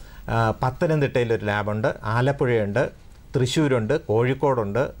 പത്തനംതിട്ടയിലൊരു ലാബുണ്ട്, ആലപ്പുഴയുണ്ട്, തൃശ്ശൂരുണ്ട്,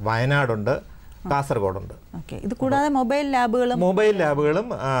 കോഴിക്കോടുണ്ട്, വയനാടുണ്ട്, കാസർഗോഡുണ്ട്. ഇത് കൂടാതെ മൊബൈൽ ലാബുകളും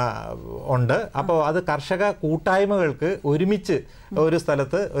ഉണ്ട്. അപ്പോൾ അത് കർഷക കൂട്ടായ്മകൾക്ക് ഒരുമിച്ച് ഒരു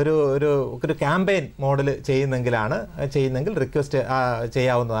സ്ഥലത്ത് ഒരു ക്യാമ്പയിൻ മോഡൽ ചെയ്യുന്നെങ്കിൽ റിക്വസ്റ്റ്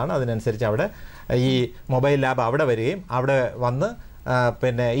ചെയ്യാവുന്നതാണ്. അതിനനുസരിച്ച് അവിടെ ഈ മൊബൈൽ ലാബ് അവിടെ വരികയും അവിടെ വന്ന്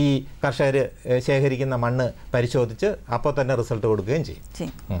പിന്നെ ഈ കർഷകർ ശേഖരിക്കുന്ന മണ്ണ് പരിശോധിച്ച് അപ്പോൾ തന്നെ റിസൾട്ട് കൊടുക്കുകയും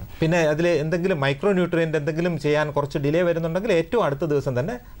ചെയ്യും. പിന്നെ അതിൽ എന്തെങ്കിലും മൈക്രോ ന്യൂട്രിയൻ്റ് എന്തെങ്കിലും ചെയ്യാൻ കുറച്ച് ഡിലേ വരുന്നുണ്ടെങ്കിൽ ഏറ്റവും അടുത്ത ദിവസം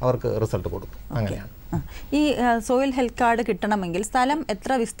തന്നെ അവർക്ക് റിസൾട്ട് കൊടുക്കും. അങ്ങനെയാണ്. ഈ സോയിൽ ഹെൽത്ത് കാർഡ് കിട്ടണമെങ്കിൽ സ്ഥലം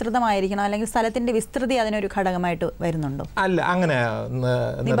എത്ര വിസ്തൃതമായിരിക്കണം, അല്ലെങ്കിൽ സ്ഥലത്തിന്റെ വിസ്തൃതി അതിനൊരു ഘടകമായിട്ട് വരുന്നുണ്ടോ? അല്ല, അങ്ങനെ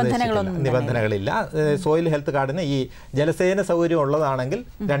നിബന്ധനകളില്ല. സോയിൽ ഹെൽത്ത് കാർഡിന് ഈ ജലസേചന സൗകര്യം ഉള്ളതാണെങ്കിൽ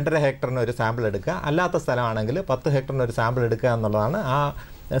 2.5 ഹെക്ടറിന് ഒരു സാമ്പിൾ എടുക്കുക, അല്ലാത്ത സ്ഥലമാണെങ്കിൽ 10 ഹെക്ടറിന് ഒരു സാമ്പിൾ എടുക്കുക എന്നുള്ളതാണ് ആ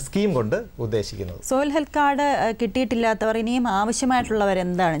സ്കീം കൊണ്ട് ഉദ്ദേശിക്കുന്നത്. സോയിൽ ഹെൽത്ത് കാർഡ് കിട്ടിയിട്ടില്ലാത്തവർ ഇനിയും ആവശ്യമായിട്ടുള്ളവർ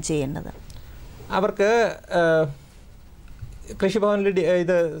എന്താണ് ചെയ്യേണ്ടത്? അവർക്ക് കൃഷിഭവനിൽ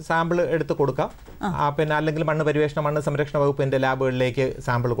ഇത് സാമ്പിൾ എടുത്ത് കൊടുക്കാം. പിന്നെ അല്ലെങ്കിൽ മണ്ണ് പരിവേഷണ മണ്ണ് സംരക്ഷണ വകുപ്പിൻ്റെ ലാബുകളിലേക്ക്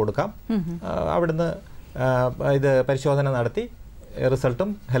സാമ്പിൾ കൊടുക്കാം. അവിടുന്ന് ഇത് പരിശോധന നടത്തി റിസൾട്ടും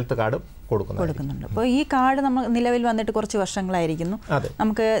ഹെൽത്ത് കാർഡും കൊടുക്കുന്നുണ്ട്. അപ്പോൾ ഈ കാർഡ് നമ്മൾ നിലവിൽ വന്നിട്ട് കുറച്ച് വർഷങ്ങളായിരിക്കുന്നു.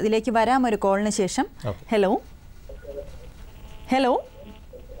 നമുക്ക് ഇതിലേക്ക് വരാം ഒരു കോളിന് ശേഷം. ഹലോ,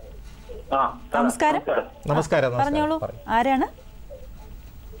 നമസ്കാരം. പറഞ്ഞോളൂ, ആരാണ്?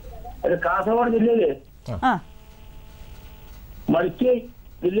 കാസർഗോഡ് ജില്ലയിലെ മടിക്കൈ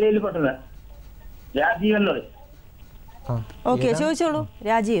ജില്ലയിൽ പെട്ടത് രാജീവ് എന്നത്. ഓക്കെ, ചോദിച്ചോളൂ.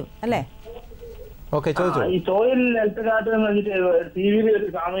 രാജീവ് അല്ലേ? ഓക്കെ, ചോദിച്ചോ. ഈ സോയിൽ ഹെൽത്ത് കാർഡ് എന്ന് വെച്ചിട്ട് TV-യിൽ ഒരു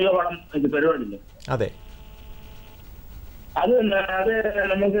സാമൂഹിക പണം പരിപാടിയില്ലേ, അതെ, അത്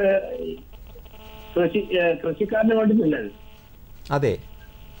നമുക്ക് കൃഷിക്കാരന് വേണ്ടിയിട്ടില്ല. അതെ,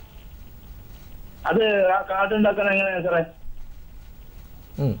 അത് ആ കാർഡ് ഉണ്ടാക്കാൻ എങ്ങനെയാ സാറേ?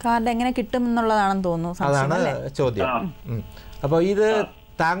 കാർഡ് എങ്ങനെ കിട്ടും എന്നുള്ളതാണെന്ന് തോന്നുന്നു. അതാണ് ചോദ്യം. അപ്പോൾ ഇത്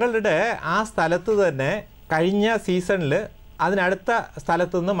താങ്കളുടെ ആ സ്ഥലത്ത് തന്നെ കഴിഞ്ഞ സീസണിൽ അതിനടുത്ത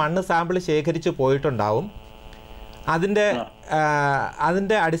സ്ഥലത്തു നിന്ന് മണ്ണ് സാമ്പിൾ ശേഖരിച്ച് പോയിട്ടുണ്ടാവും.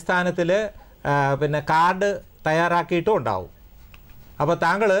 അതിൻ്റെ അടിസ്ഥാനത്തിൽ പിന്നെ കാർഡ് തയ്യാറാക്കിയിട്ടും ഉണ്ടാവും. അപ്പോൾ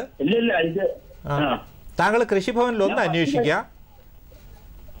താങ്കൾ കൃഷിഭവനിൽ ഒന്ന് അന്വേഷിക്കുക.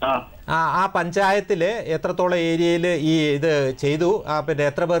 ആ പഞ്ചായത്തിൽ എത്രത്തോളം ഏരിയയിൽ ഈ ഇത് ചെയ്തു, പിന്നെ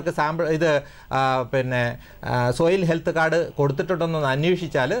എത്ര പേർക്ക് സാമ്പിൾ ഇത് പിന്നെ സോയിൽ ഹെൽത്ത് കാർഡ് കൊടുത്തിട്ടുണ്ടെന്ന്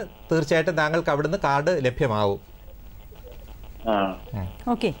അന്വേഷിച്ചാൽ തീർച്ചയായിട്ടും താങ്കൾക്ക് അവിടുന്ന് കാർഡ് ലഭ്യമാവും.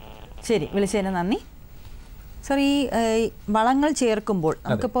 ഓക്കെ, ശരി, വിളിച്ചതിന് നന്ദി. സർ, ഈ വളങ്ങൾ ചേർക്കുമ്പോൾ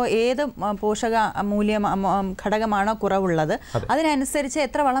നമുക്കിപ്പോൾ ഏത് പോഷക മൂല്യം ഘടകമാണോ കുറവുള്ളത് അതിനനുസരിച്ച്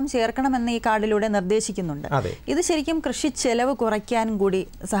എത്ര വളം ചേർക്കണമെന്ന് ഈ കാർഡിലൂടെ നിർദ്ദേശിക്കുന്നുണ്ട്. ഇത് ശരിക്കും കൃഷി ചെലവ് കുറയ്ക്കാൻ കൂടി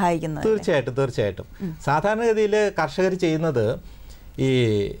സഹായിക്കുന്നത്. തീർച്ചയായിട്ടും. സാധാരണഗതിയിൽ കർഷകർ ചെയ്യുന്നത്, ഈ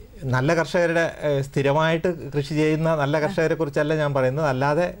നല്ല കർഷകരുടെ സ്ഥിരമായിട്ട് കൃഷി ചെയ്യുന്ന നല്ല കർഷകരെ കുറിച്ചല്ല ഞാൻ പറയുന്നത്,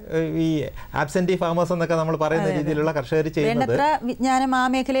 അല്ലാതെ ഈ ആബ്സെന്റി ഫാമേഴ്സ് എന്നൊക്കെ നമ്മൾ പറയുന്ന രീതിയിലുള്ള കർഷകർ ചെയ്യുന്നത്, വിജ്ഞാനം ആ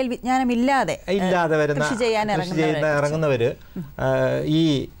മേഖലയിൽ വിജ്ഞാനമില്ലാതെ വരുന്ന കൃഷി ചെയ്യുന്ന ഇറങ്ങുന്നവർ ഈ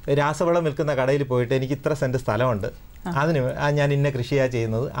രാസവളം വിൽക്കുന്ന കടയിൽ പോയിട്ട് എനിക്ക് ഇത്ര സെന്റ് സ്ഥലമുണ്ട്, ഞാൻ ഇന്ന കൃഷിയാണ്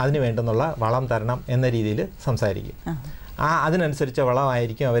ചെയ്യുന്നത്, അതിന് വേണ്ടുന്നുള്ള വളം തരണം എന്ന രീതിയിൽ സംസാരിക്കും. അതിനനുസരിച്ച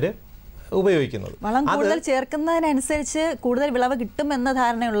വളമായിരിക്കും അവർ ഉപയോഗിക്കുന്നത്. വളം കൂടുതൽ ചേർക്കുന്നതിനനുസരിച്ച് കൂടുതൽ വിളവ് കിട്ടും എന്ന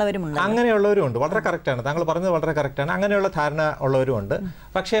ധാരണയുള്ളവരുമുണ്ട്. അങ്ങനെയുള്ളവരുമുണ്ട്. വളരെ കറക്റ്റാണ്, താങ്കൾ പറഞ്ഞത് വളരെ കറക്റ്റാണ്. അങ്ങനെയുള്ള ധാരണ ഉള്ളവരുമുണ്ട്.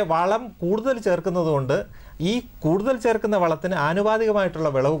 പക്ഷേ വളം കൂടുതൽ ചേർക്കുന്നത് കൊണ്ട് ഈ കൂടുതൽ ചേർക്കുന്ന വളത്തിന് ആനുപാതികമായിട്ടുള്ള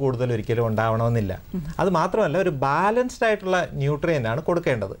വിളവ് കൂടുതൽ ഒരിക്കലും ഉണ്ടാവണമെന്നില്ല. അത് മാത്രമല്ല, ഒരു ബാലൻസ്ഡ് ആയിട്ടുള്ള ന്യൂട്രിയൻ്റ് ആണ്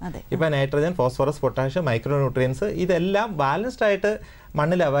കൊടുക്കേണ്ടത്. ഇപ്പം nitrogen, phosphorus, potassium, micro nutrients ഇതെല്ലാം ബാലൻസ്ഡ് ആയിട്ട്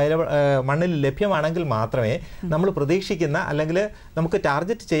മണ്ണിൽ ലഭ്യമാണെങ്കിൽ മാത്രമേ നമ്മൾ പ്രതീക്ഷിക്കുന്ന അല്ലെങ്കിൽ നമുക്ക്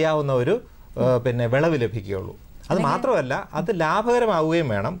ടാർഗറ്റ് ചെയ്യാവുന്ന ഒരു പിന്നെ വിളവ് ലഭിക്കുകയുള്ളൂ. അത് മാത്രമല്ല, അത് ലാഭകരമാവുകയും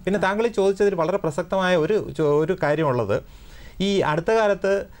വേണം. പിന്നെ താങ്കൾ ചോദിച്ചതിൽ വളരെ പ്രസക്തമായ ഒരു കാര്യമുള്ളത്, ഈ അടുത്ത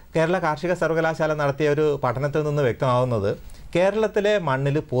കാലത്ത് കേരള കാർഷിക സർവകലാശാല നടത്തിയ ഒരു പഠനത്തിൽ നിന്ന് വ്യക്തമാവുന്നത്, കേരളത്തിലെ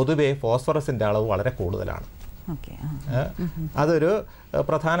മണ്ണിൽ പൊതുവെ ഫോസ്ഫറസിൻ്റെ അളവ് വളരെ കൂടുതലാണ്. അതൊരു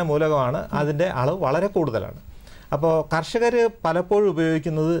പ്രധാന മൂലകമാണ്, അതിൻ്റെ അളവ് വളരെ കൂടുതലാണ്. അപ്പോൾ കർഷകർ പലപ്പോഴും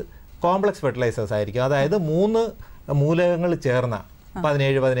ഉപയോഗിക്കുന്നത് കോംപ്ലക്സ് ഫെർട്ടിലൈസേഴ്സ് ആയിരിക്കും. അതായത് 3 മൂലകങ്ങൾ ചേർന്ന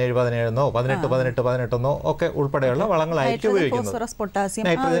 17-17-17എന്നോ 18-18-18എന്നോ ഒക്കെ ഉൾപ്പെടെയുള്ള വളങ്ങളായിരിക്കും ഉപയോഗിക്കുന്നത്.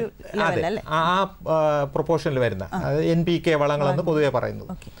 ആ പ്രൊപ്പോർഷനിൽ വരുന്ന NPK വളങ്ങളെന്ന് പൊതുവെ പറയുന്നത്.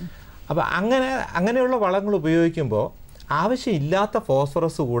 അപ്പോൾ അങ്ങനെയുള്ള വളങ്ങൾ ഉപയോഗിക്കുമ്പോൾ ആവശ്യമില്ലാത്ത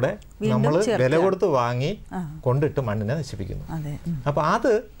ഫോസ്ഫറസ് കൂടെ നമ്മൾ വില കൊടുത്ത് വാങ്ങി കൊണ്ടിട്ട് മണ്ണിനെ നശിപ്പിക്കുന്നു. അപ്പോൾ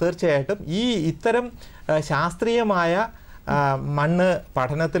അത് തീർച്ചയായിട്ടും ഈ ഇത്തരം ശാസ്ത്രീയമായ മണ്ണ്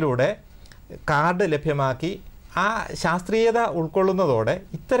പഠനത്തിലൂടെ കാർഡ് ലഭ്യമാക്കി ആ ശാസ്ത്രീയത ഉൾക്കൊള്ളുന്നതോടെ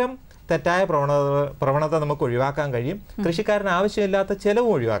ഇത്തരം തെറ്റായ പ്രവണത നമുക്ക് ഒഴിവാക്കാൻ കഴിയും. കൃഷിക്കാരന് ആവശ്യമില്ലാത്ത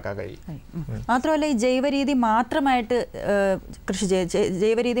ചെലവും ഒഴിവാക്കാൻ കഴിയും. മാത്രമല്ല, ഈ ജൈവരീതി മാത്രമായിട്ട്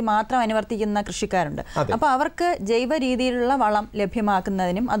ജൈവരീതി മാത്രം അനുവർത്തിക്കുന്ന കൃഷിക്കാരുണ്ട്. അപ്പോൾ അവർക്ക് ജൈവ രീതിയിലുള്ള വളം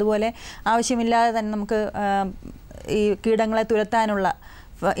ലഭ്യമാക്കുന്നതിനും അതുപോലെ ആവശ്യമില്ലാതെ തന്നെ നമുക്ക് ഈ കീടങ്ങളെ തുരത്താനുള്ള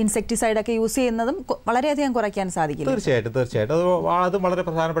ഇൻസെക്ടിസൈഡൊക്കെ യൂസ് ചെയ്യുന്നതും വളരെയധികം കുറയ്ക്കാൻ സാധിക്കും. തീർച്ചയായിട്ടും അത് വളരെ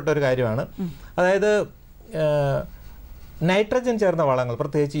പ്രധാനപ്പെട്ട ഒരു കാര്യമാണ്. അതായത് നൈട്രജൻ ചേർന്ന വളങ്ങൾ,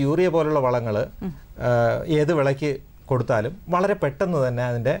 പ്രത്യേകിച്ച് യൂറിയ പോലുള്ള വളങ്ങൾ ഏത് വിളയ്ക്ക് കൊടുത്താലും വളരെ പെട്ടെന്ന് തന്നെ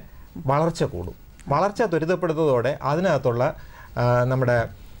അതിൻ്റെ വളർച്ച കൂടും. വളർച്ച ത്വരിതപ്പെടുന്നതോടെ അതിനകത്തുള്ള നമ്മുടെ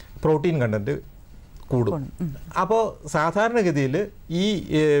പ്രോട്ടീൻ കണ്ടൻറ്റ് കൂടും. അപ്പോൾ സാധാരണഗതിയിൽ ഈ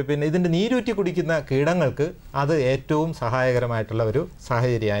പിന്നെ ഇതിൻ്റെ നീരൂറ്റി കുടിക്കുന്ന കീടങ്ങൾക്ക് അത് ഏറ്റവും സഹായകരമായിട്ടുള്ള ഒരു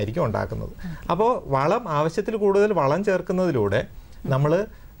സാഹചര്യമായിരിക്കും ഉണ്ടാക്കുന്നത്. അപ്പോൾ വളം ആവശ്യത്തിൽ കൂടുതൽ വളം ചേർക്കുന്നതിലൂടെ നമ്മൾ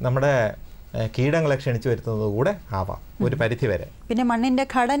നമ്മുടെ കീടങ്ങളെ ക്ഷണിച്ചു വരുത്തുന്നത് കൂടെ ആവാം ഒരു പരിധി വരെ. പിന്നെ മണ്ണിന്റെ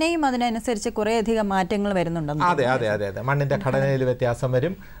ഘടനയും അതിനനുസരിച്ച് കുറേയധികം മാറ്റങ്ങൾ വരുന്നുണ്ട്. അതെ, മണ്ണിന്റെ ഘടനയിൽ വ്യത്യാസം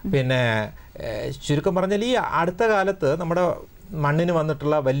വരും. പിന്നെ ചുരുക്കം പറഞ്ഞാൽ ഈ അടുത്ത കാലത്ത് നമ്മുടെ മണ്ണിന്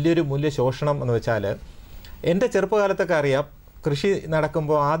വന്നിട്ടുള്ള വലിയൊരു മൂല്യശോഷണം എന്ന് വെച്ചാൽ, എൻ്റെ ചെറുപ്പകാലത്തൊക്കെ അറിയാം, കൃഷി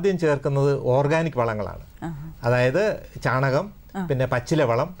നടക്കുമ്പോൾ ആദ്യം ചേർക്കുന്നത് ഓർഗാനിക് വളങ്ങളാണ്. അതായത് ചാണകം, പിന്നെ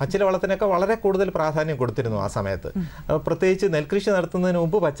പച്ചിലവളത്തിനൊക്കെ വളരെ കൂടുതൽ പ്രാധാന്യം കൊടുത്തിരുന്നു ആ സമയത്ത്. പ്രത്യേകിച്ച് നെൽകൃഷി നടത്തുന്നതിന്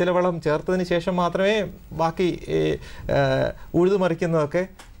മുമ്പ് പച്ചിലവളം ചേർത്തതിന് ശേഷം മാത്രമേ ബാക്കി ഉഴുതുമറിക്കുന്നതൊക്കെ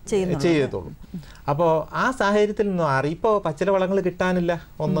ചെയ്യത്തുള്ളൂ. അപ്പോൾ ആ സാഹചര്യത്തിൽ നിന്നും ഇപ്പോൾ പച്ചിലവളങ്ങൾ കിട്ടാനില്ല.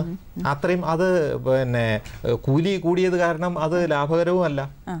 അത്രയും അത് പിന്നെ കൂലി കൂടിയത് കാരണം അത് ലാഭകരവും അല്ല.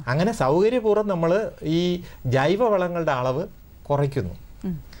 അങ്ങനെ സൗകര്യപൂർവ്വം നമ്മൾ ഈ ജൈവവളങ്ങളുടെ അളവ് കുറയ്ക്കുന്നു.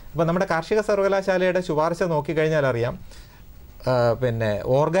 അപ്പോൾ നമ്മുടെ കാർഷിക സർവകലാശാലയുടെ ശുപാർശ നോക്കിക്കഴിഞ്ഞാൽ അറിയാം, പിന്നെ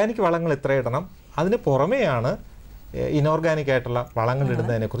ഓർഗാനിക് വളങ്ങൾ ഇത്ര ഇടണം, അതിന് പുറമെയാണ് ഇനോർഗാനിക് ആയിട്ടുള്ള വളങ്ങൾ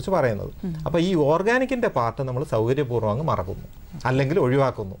ഇടുന്നതിനെക്കുറിച്ച് പറയുന്നത്. അപ്പോൾ ഈ ഓർഗാനിക്കിൻ്റെ പാർട്ട് നമ്മൾ സൗകര്യപൂർവ്വം അങ്ങ് മറക്കുന്നു, അല്ലെങ്കിൽ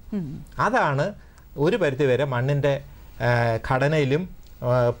ഒഴിവാക്കുന്നു. അതാണ് ഒരു പരിധിവരെ മണ്ണിൻ്റെ ഘടനയിലും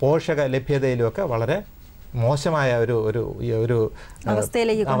പോഷക ലഭ്യതയിലുമൊക്കെ വളരെ മോശമായ ഒരു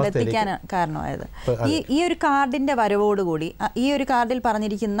അവസ്ഥയിലേക്ക് കൊണ്ടെത്തിക്കാൻ കാരണമായത്. ഈ ഒരു കാർഡിൻ്റെ വരവോടുകൂടി ഈ ഒരു കാർഡിൽ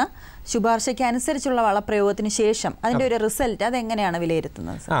പറഞ്ഞിരിക്കുന്ന ശുപാർശയ്ക്ക് അനുസരിച്ചുള്ള വളപ്രയോഗത്തിന് ശേഷം അതിൻ്റെ ഒരു റിസൾട്ട് അതെങ്ങനെയാണ്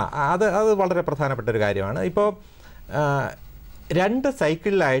വിലയിരുത്തുന്നത്? അത് വളരെ പ്രധാനപ്പെട്ട ഒരു കാര്യമാണ്. ഇപ്പോൾ 2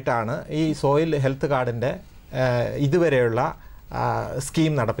 സൈക്കിളിലായിട്ടാണ് ഈ സോയിൽ ഹെൽത്ത് കാർഡിൻ്റെ ഇതുവരെയുള്ള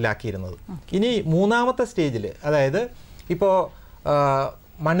സ്കീം നടപ്പിലാക്കിയിരുന്നത്. ഇനി 3ാമത്തെ സ്റ്റേജിൽ, അതായത് ഇപ്പോൾ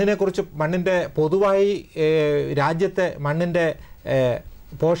മണ്ണിനെക്കുറിച്ച്, മണ്ണിൻ്റെ പൊതുവായി രാജ്യത്തെ മണ്ണിൻ്റെ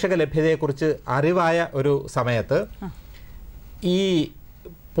പോഷക ലഭ്യതയെക്കുറിച്ച് അറിവായ ഒരു സമയത്ത് ഈ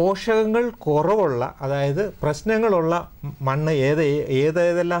പോഷകങ്ങൾ കുറവുള്ള, അതായത് പ്രശ്നങ്ങളുള്ള മണ്ണ്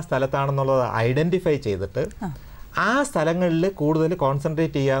ഏതെല്ലാം സ്ഥലത്താണെന്നുള്ളത് ഐഡൻറ്റിഫൈ ചെയ്തിട്ട് ആ സ്ഥലങ്ങളിൽ കൂടുതൽ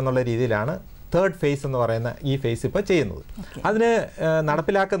കോൺസെൻട്രേറ്റ് ചെയ്യുക എന്നുള്ള രീതിയിലാണ് 3rd ഫേസ് എന്ന് പറയുന്ന ഈ ഫേസ് ഇപ്പോൾ ചെയ്യുന്നത്. അതിന്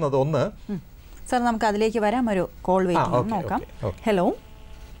നടപ്പിലാക്കുന്നത് ഒന്ന്. സർ, നമുക്ക് അതിലേക്ക് വരാം. ഒരു കോൾ വെയിറ്റിംഗ് നോക്കാം. ഹലോ.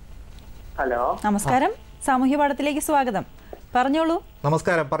 ഹലോ, നമസ്കാരം. സാമൂഹ്യപാഠത്തിലേക്ക് സ്വാഗതം. പറഞ്ഞോളൂ.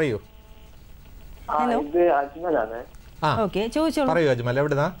 നമസ്കാരം, പറയൂ. ഹലോ, ഇത് അജ്മലാണ്. ഓക്കെ, ചോദിച്ചോളൂ. പറയൂ അജ്മൽ.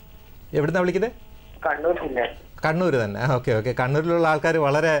 എവിടുന്നാ വിളിക്കുന്നത്? കണ്ണൂർ ജില്ല. കണ്ണൂർ തന്നെ. ഓക്കെ. കണ്ണൂരിലുള്ള ആൾക്കാർ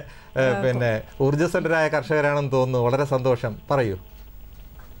വളരെ പിന്നെ ഊർജ്ജസ്വലരായ കർഷകരാണെന്ന് തോന്നുന്നു. വളരെ സന്തോഷം. പറയൂ.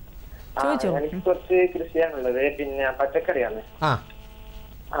 എനിക്ക് കുറച്ച് കൃഷിയാണുള്ളത്, പിന്നെ പച്ചക്കറിയാണ്.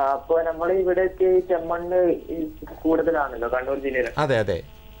 അപ്പൊ നമ്മൾ ഇവിടേക്ക് ചെമ്മണ്ണ് കൂടുതലാണല്ലോ കണ്ണൂർ ജില്ലയിൽ. അതെ.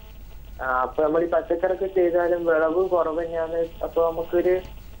 അപ്പൊ നമ്മൾ ഈ പച്ചക്കറിയൊക്കെ ചെയ്താലും വിളവ് കുറവ് തന്നെയാണ്. അപ്പൊ നമുക്കൊരു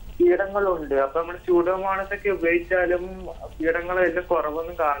കീടങ്ങളുണ്ട്. അപ്പൊ നമ്മൾ ചൂടോമോണസൊക്കെ ഉപയോഗിച്ചാലും കീടങ്ങളെല്ലാം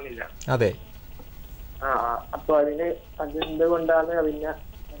കുറവൊന്നും കാണുന്നില്ല. അതെ. അപ്പൊ അതെന്തുകൊണ്ടാണ് പിന്നെ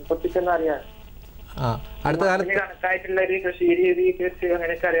കുറിച്ചൊന്നും അറിയാൻ അടുത്ത കാലത്ത് കണക്കായിട്ടുള്ള ഒരു കൃഷി രീതിയെ കുറിച്ച്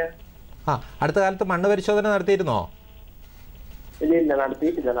അങ്ങനെയൊക്കെ അറിയാം. അടുത്ത കാലത്ത് മണ്ണ് പരിശോധന നടത്തിയിരുന്നോ? ഇല്ല,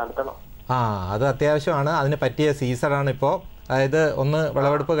 നടത്തിയിട്ടില്ല. നടത്തണം. അത് അത്യാവശ്യമാണ്. അതിന് പറ്റിയ സീസണാണ് ഇപ്പോൾ. അതായത് ഒന്ന്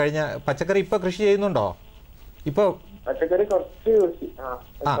വിളവെടുപ്പ് കഴിഞ്ഞ പച്ചക്കറി ഇപ്പോൾ കൃഷി ചെയ്യുന്നുണ്ടോ? ഇപ്പോൾ പച്ചക്കറി കുറച്ച് കൃഷി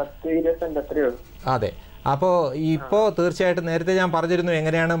 10-20 അത്രയേ ഉള്ളൂ. അതെ. അപ്പോൾ ഇപ്പോൾ തീർച്ചയായിട്ടും നേരത്തെ ഞാൻ പറഞ്ഞിരുന്നു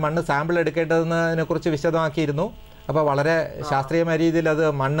എങ്ങനെയാണ് മണ്ണ് സാമ്പിൾ എടുക്കേണ്ടതെന്നതിനെ കുറിച്ച് വിശദമാക്കിയിരുന്നു. അപ്പോൾ വളരെ ശാസ്ത്രീയമായ രീതിയിൽ അത്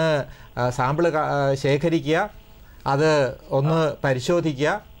മണ്ണ് സാമ്പിൾ ശേഖരിക്കുക, അത് ഒന്ന്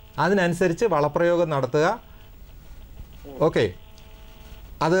പരിശോധിക്കുക, അതിനനുസരിച്ച് വളപ്രയോഗം നടത്തുക. ഓക്കെ.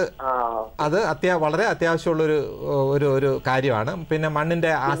 അത് വളരെ അത്യാവശ്യമുള്ളൊരു ഒരു കാര്യമാണ്. പിന്നെ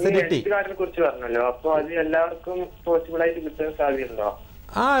മണ്ണിന്റെ അസിഡിറ്റി കുറിച്ച് പറഞ്ഞല്ലോ, അപ്പോൾ അത് എല്ലാവർക്കും പോസിബിൾ ആയിട്ട് കിട്ടാൻ സാധ്യതയുണ്ടോ?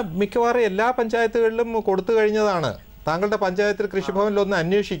 മിക്കവാറും എല്ലാ പഞ്ചായത്തുകളിലും കൊടുത്തു കഴിഞ്ഞതാണ്. താങ്കളുടെ പഞ്ചായത്തിൽ കൃഷിഭവനിലൊന്ന്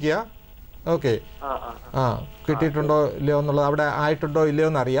അന്വേഷിക്കുക. ഓക്കെ. കിട്ടിയിട്ടുണ്ടോ ഇല്ലയോ എന്നുള്ളത്, അവിടെ ആയിട്ടുണ്ടോ ഇല്ലയോ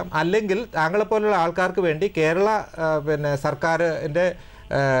എന്ന് അറിയാം. അല്ലെങ്കിൽ താങ്കളെ പോലുള്ള ആൾക്കാർക്ക് വേണ്ടി കേരള പിന്നെ സർക്കാരിൻ്റെ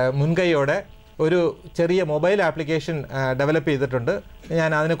മുൻകൈയോടെ ഒരു ചെറിയ മൊബൈൽ ആപ്ലിക്കേഷൻ ഡെവലപ്പ് ചെയ്തിട്ടുണ്ട്. ഞാൻ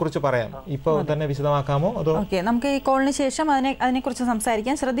അതിനെക്കുറിച്ച് പറയാം. ഇപ്പോൾ തന്നെ വിശദമാക്കാമോ? അതോ നമുക്ക് ഈ കോളിന് ശേഷം അതിനെക്കുറിച്ച്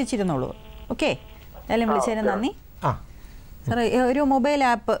സംസാരിക്കാൻ ശ്രദ്ധിച്ചിരുന്നുള്ളൂ. ഓക്കെ, എല്ലാം വിളിച്ചതിന് നന്ദി. സാർ, ഒരു മൊബൈൽ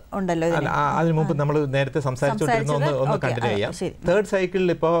ആപ്പ് ഉണ്ടല്ലോ. അതിന് മുമ്പ് നമ്മൾ നേരത്തെ സംസാരിച്ചുകൊണ്ടിരുന്ന ഒന്ന് കണ്ടിന്യൂ ചെയ്യാം. 3rd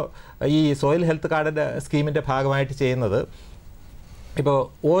സൈക്കിളിൽ ഇപ്പോൾ ഈ സോയിൽ ഹെൽത്ത് കാർഡിൻ്റെ സ്കീമിൻ്റെ ഭാഗമായിട്ട് ചെയ്യുന്നത്, ഇപ്പോൾ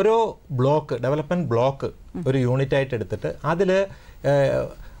ഓരോ ഡെവലപ്മെൻറ്റ് ബ്ലോക്ക് ഒരു യൂണിറ്റായിട്ട് എടുത്തിട്ട് അതിൽ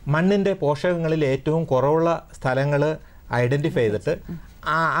മണ്ണിൻ്റെ പോഷകങ്ങളിൽ ഏറ്റവും കുറവുള്ള സ്ഥലങ്ങൾ ഐഡൻറ്റിഫൈ ചെയ്തിട്ട്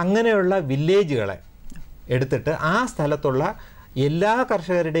അങ്ങനെയുള്ള വില്ലേജുകളെ എടുത്തിട്ട് ആ സ്ഥലത്തുള്ള എല്ലാ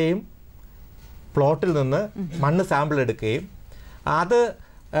കർഷകരുടെയും പ്ലോട്ടിൽ നിന്ന് മണ്ണ് സാമ്പിൾ എടുക്കുകയും അത്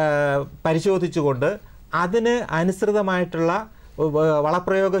പരിശോധിച്ചുകൊണ്ട് അതിന് അനുസൃതമായിട്ടുള്ള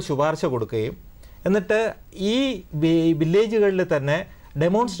വളപ്രയോഗ ശുപാർശ കൊടുക്കുകയും എന്നിട്ട് ഈ വില്ലേജുകളിൽ തന്നെ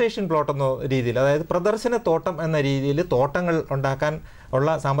ഡെമോൺസ്ട്രേഷൻ പ്ലോട്ട് എന്ന രീതിയിൽ, അതായത് പ്രദർശന തോട്ടം എന്ന രീതിയിൽ തോട്ടങ്ങൾ ഉണ്ടാക്കാൻ ഉള്ള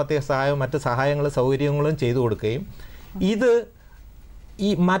സാമ്പത്തിക സഹായവും മറ്റ് സഹായങ്ങളും സൗകര്യങ്ങളും ചെയ്തു കൊടുക്കുകയും ഇത്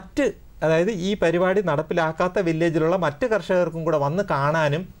അതായത് ഈ പരിപാടി നടപ്പിലാക്കാത്ത വില്ലേജിലുള്ള മറ്റ് കർഷകർക്കും കൂടെ വന്ന്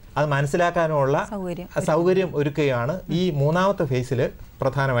കാണാനും അത് മനസ്സിലാക്കാനുമുള്ള സൗകര്യം ഒരുക്കുകയാണ് ഈ 3ാമത്തെ ഫേസിൽ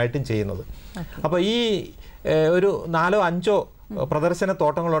പ്രധാനമായിട്ടും ചെയ്യുന്നത്. അപ്പോൾ ഈ ഒരു 4-5 പ്രദർശന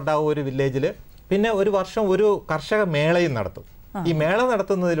തോട്ടങ്ങളുണ്ടാവും ഒരു വില്ലേജിൽ. പിന്നെ ഒരു വർഷം ഒരു കർഷക മേളയും നടത്തും. ഈ മേള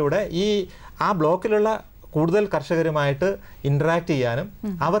നടത്തുന്നതിലൂടെ ആ ബ്ലോക്കിലുള്ള കൂടുതൽ കർഷകരുമായിട്ട് ഇൻറ്ററാക്ട് ചെയ്യാനും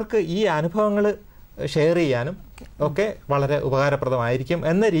അവർക്ക് ഈ അനുഭവങ്ങൾ ഷെയർ ചെയ്യാനും ഒക്കെ വളരെ ഉപകാരപ്രദമായിരിക്കും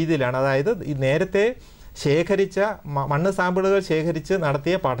എന്ന രീതിയിലാണ്. അതായത് ഈ നേരത്തെ ശേഖരിച്ച മണ്ണ് സാമ്പിളുകൾ ശേഖരിച്ച്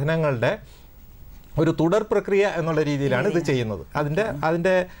നടത്തിയ പഠനങ്ങളുടെ ഒരു തുടർ പ്രക്രിയ എന്നുള്ള രീതിയിലാണ് ഇത് ചെയ്യുന്നത്.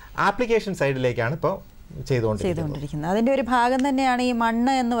 അതിൻ്റെ ആപ്ലിക്കേഷൻ സൈഡിലേക്കാണ് ഇപ്പോൾ ചെയ്തുകൊണ്ടിരിക്കുന്നത്. അതിൻ്റെ ഒരു ഭാഗം തന്നെയാണ് ഈ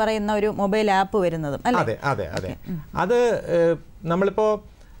മണ്ണ് എന്ന് പറയുന്ന ഒരു മൊബൈൽ ആപ്പ് വരുന്നത്. അതെ അതെ അതെ. അത് നമ്മളിപ്പോൾ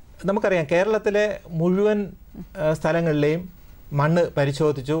നമുക്കറിയാം കേരളത്തിലെ മുഴുവൻ സ്ഥലങ്ങളിലെയും മണ്ണ്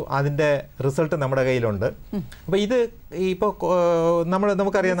പരിശോധിച്ചു, അതിൻ്റെ റിസൾട്ട് നമ്മുടെ കയ്യിലുണ്ട്. അപ്പോൾ ഇത് ഇപ്പോൾ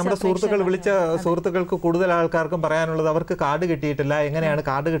നമുക്കറിയാം നമ്മുടെ സുഹൃത്തുക്കൾക്ക് കൂടുതൽ ആൾക്കാർക്കും പറയാനുള്ളത് അവർക്ക് കാർഡ് കിട്ടിയിട്ടില്ല, എങ്ങനെയാണ്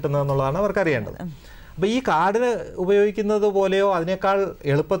കാർഡ് കിട്ടുന്നതെന്നുള്ളതാണ് അവർക്കറിയേണ്ടത്. അപ്പോൾ ഈ കാർഡിന് ഉപയോഗിക്കുന്നത് പോലെയോ അതിനേക്കാൾ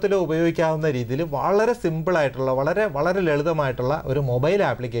എളുപ്പത്തിലോ ഉപയോഗിക്കാവുന്ന രീതിയിൽ വളരെ സിമ്പിളായിട്ടുള്ള വളരെ ലളിതമായിട്ടുള്ള ഒരു മൊബൈൽ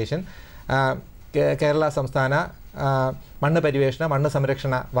ആപ്ലിക്കേഷൻ കേരള സംസ്ഥാന മണ്ണ് പരിവേഷണ മണ്ണ്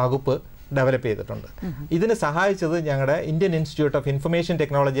സംരക്ഷണ വകുപ്പ് ഡെവലപ്പ് ചെയ്തിട്ടുണ്ട്. ഇതിന് സഹായിച്ചത് ഞങ്ങളുടെ Indian institute of information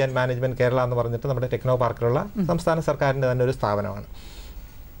technology and management Kerala എന്ന് പറഞ്ഞിട്ട് നമ്മുടെ ടെക്നോ പാർക്കിലുള്ള സംസ്ഥാന സർക്കാരിൻ്റെ തന്നെ ഒരു സ്ഥാപനമാണ്.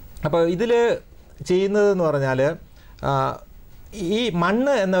 അപ്പോൾ ഇതിൽ ചെയ്യുന്നതെന്ന് പറഞ്ഞാൽ ഈ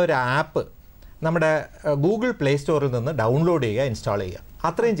മണ്ണ് എന്ന ഒരു ആപ്പ് നമ്മുടെ ഗൂഗിൾ പ്ലേ സ്റ്റോറിൽ നിന്ന് ഡൗൺലോഡ് ചെയ്യുക, ഇൻസ്റ്റാൾ ചെയ്യുക.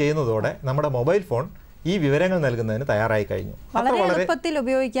 അത്രയും ചെയ്യുന്നതോടെ നമ്മുടെ മൊബൈൽ ഫോൺ ഈ വിവരങ്ങൾ നൽകുന്നതിന് തയ്യാറായി കഴിഞ്ഞു. വളരെ എളുപ്പത്തിൽ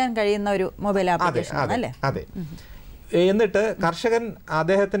ഉപയോഗിക്കാൻ കഴിയുന്ന ഒരു മൊബൈൽ ആപ്ലിക്കേഷൻ അല്ലേ? അതെ. എന്നിട്ട് കർഷകൻ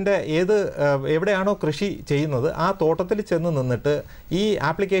അദ്ദേഹത്തിൻ്റെ എവിടെയാണോ കൃഷി ചെയ്യുന്നത് ആ തോട്ടത്തിൽ ചെന്ന് നിന്നിട്ട് ഈ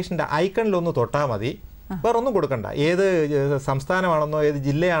ആപ്ലിക്കേഷൻ്റെ ഐക്കണിലൊന്ന് തൊട്ടാൽ മതി, വേറൊന്നും കൊടുക്കണ്ട. ഏത് സംസ്ഥാനമാണെന്നോ ഏത്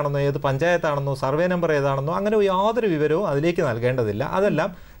ജില്ലയാണെന്നോ ഏത് പഞ്ചായത്താണെന്നോ സർവേ നമ്പർ ഏതാണെന്നോ അങ്ങനെ യാതൊരു വിവരവും അതിലേക്ക് നൽകേണ്ടതില്ല.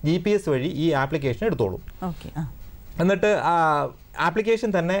 അതെല്ലാം GPS വഴി ഈ ആപ്ലിക്കേഷൻ എടുത്തോളും. എന്നിട്ട് ആപ്ലിക്കേഷൻ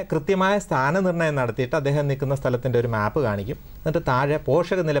തന്നെ കൃത്യമായ സ്ഥാനനിർണ്ണയം നടത്തിയിട്ട് അദ്ദേഹം നിൽക്കുന്ന സ്ഥലത്തിൻ്റെ ഒരു മാപ്പ് കാണിക്കും. എന്നിട്ട് താഴെ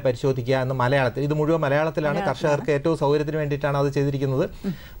പോഷകനില പരിശോധിക്കുക എന്ന് മലയാളത്തിൽ, ഇത് മുഴുവൻ മലയാളത്തിലാണ്, കർഷകർക്ക് ഏറ്റവും സൗകര്യത്തിന് വേണ്ടിയിട്ടാണ് അത് ചെയ്തിരിക്കുന്നത്.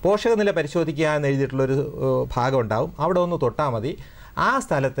 പോഷകനില പരിശോധിക്കുക എന്ന് എഴുതിയിട്ടുള്ളൊരു ഭാഗം ഉണ്ടാവും, അവിടെ ഒന്ന് തൊട്ടാൽ മതി. ആ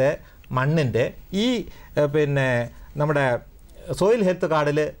സ്ഥലത്തെ മണ്ണിൻ്റെ ഈ നമ്മുടെ സോയിൽ ഹെൽത്ത്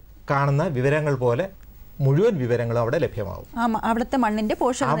കാർഡിൽ കാണുന്ന വിവരങ്ങൾ പോലെ മുഴുവൻ വിവരങ്ങളും അവിടെ ലഭ്യമാവും. അവിടുത്തെ മണ്ണിൻ്റെ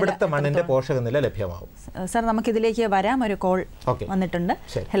പോഷകനില ലഭ്യമാവും. സാർ, നമുക്കിതിലേക്ക് വരാം. ഒരു കോൾ വന്നിട്ടുണ്ട്.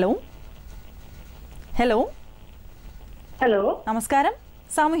 ഹലോ ഹലോ ഹലോ, നമസ്കാരം.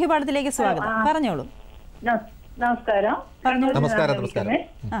 സാമൂഹ്യപാഠത്തിലേക്ക് സ്വാഗതം. പറഞ്ഞോളൂ. നമസ്കാരം. നമസ്കാരം.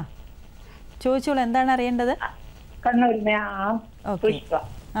 ചോദിച്ചോളൂ, എന്താണ് അറിയേണ്ടത്? കണ്ണൂരിനെ പുഷ്പ.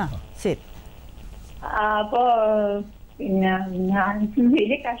 ശരി. അപ്പോ പിന്നെ ഞാൻ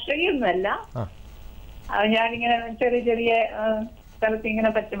വലിയ കർഷകയൊന്നുമല്ല. ഞാനിങ്ങനെ ചെറിയ സ്ഥലത്ത് ഇങ്ങനെ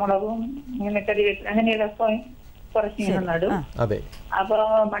പച്ചമുളകും ഇങ്ങനെ കറിവേപ്പില അങ്ങനെയുള്ള കുറച്ചിങ്ങനെ നടും. അപ്പൊ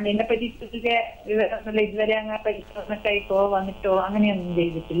മണ്ണിനെ പറ്റി വിവരമൊന്നുമില്ല. ഇതുവരെ അങ്ങനെ പരിശോധനക്കോ വന്നിട്ടോ അങ്ങനെയൊന്നും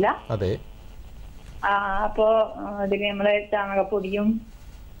ചെയ്തിട്ടില്ല. അപ്പോ അതിന് നമ്മളെ ചാണകപ്പൊടിയും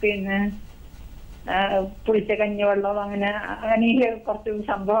പിന്നെ പുളിച്ച കഞ്ഞിവെള്ളം അങ്ങനെ കുറച്ച്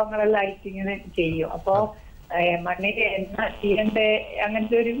സംഭവങ്ങളെല്ലാം ആയിട്ട് ഇങ്ങനെ ചെയ്യും. അപ്പോ മണ്ണിന് എന്നാ ചെയ്യണ്ടേ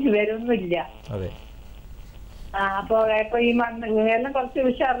അങ്ങനത്തെ ഒരു വിവരമൊന്നുമില്ല. അപ്പൊ ഈ മണ്ണ് എല്ലാം കുറച്ച്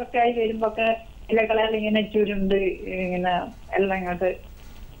ഉഷാറൊക്കെ ആയി വരുമ്പോക്കെ ഇലകളെല്ലാം ഇങ്ങനെ ചുരുണ്ട് ഇങ്ങനെ എല്ലാം ഇങ്ങോട്ട്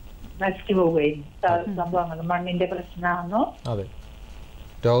നശിച്ചു പോവുകയും സംഭവങ്ങൾ മണ്ണിന്റെ പ്രശ്നമാണോ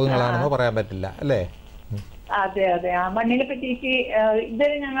രോഗങ്ങളാണെന്നോ പറയാൻ പറ്റില്ല അല്ലേ? അതെ. ആ മണ്ണിനെ പറ്റിക്ക്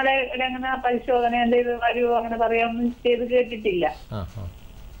ഇതുവരെ ഞങ്ങളെ അങ്ങനെ പരിശോധന എന്തെങ്കിലും വരുമോ അങ്ങനെ പറയാനൊന്നും ചെയ്ത് കേട്ടിട്ടില്ല.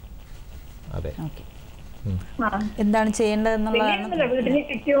 എന്താണ് ചെയ്യേണ്ടതെന്നുള്ളതാണ്. വീടിന്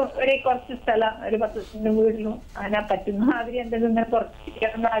ചുറ്റും ഒരു കുറച്ച് സ്ഥലം, ഒരു 10 സെന്റ് വീടിനും അങ്ങനെ പറ്റുന്ന മാതിരി എന്തെങ്കിലും കുറച്ച്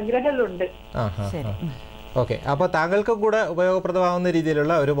ആഗ്രഹമുണ്ട്. ഓക്കെ. അപ്പോൾ താങ്കൾക്കും കൂടെ ഉപയോഗപ്രദമാകുന്ന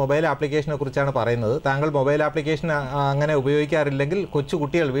രീതിയിലുള്ള ഒരു മൊബൈൽ ആപ്ലിക്കേഷനെ കുറിച്ചാണ് പറയുന്നത്. താങ്കൾ മൊബൈൽ ആപ്ലിക്കേഷൻ അങ്ങനെ ഉപയോഗിക്കാറില്ലെങ്കിൽ കൊച്ചു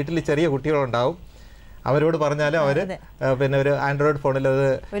കുട്ടികൾ, വീട്ടിൽ ചെറിയ കുട്ടികളുണ്ടാവും, അവരോട് പറഞ്ഞാലും അവർ ഒരു ആൻഡ്രോയിഡ് ഫോണിൽ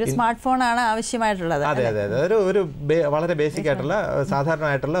ഒരു സ്മാർട്ട് ഫോണാണ് ആവശ്യമായിട്ടുള്ളത്. അതെ. ഒരു വളരെ ബേസിക് ആയിട്ടുള്ള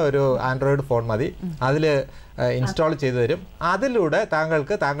സാധാരണമായിട്ടുള്ള ഒരു ആൻഡ്രോയിഡ് ഫോൺ മതി. അതിൽ ഇൻസ്റ്റാൾ ചെയ്തു തരും. അതിലൂടെ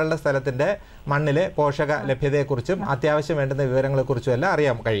താങ്കൾക്ക് താങ്കളുടെ സ്ഥലത്തിൻ്റെ മണ്ണിലെ പോഷക ലഭ്യതയെക്കുറിച്ചും അത്യാവശ്യം വേണ്ടുന്ന വിവരങ്ങളെക്കുറിച്ചും എല്ലാം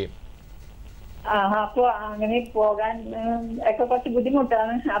അറിയാൻ കഴിയും. അപ്പൊ അങ്ങനെ പോകാൻ ഒക്കെ കുറച്ച്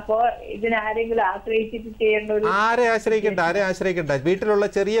ബുദ്ധിമുട്ടാണ്. അപ്പൊ ഇതിനാരെങ്കിലും ആശ്രയിച്ചിട്ട് ചെയ്യേണ്ട? ആരെ ആശ്രയിക്കണ്ട. വീട്ടിലുള്ള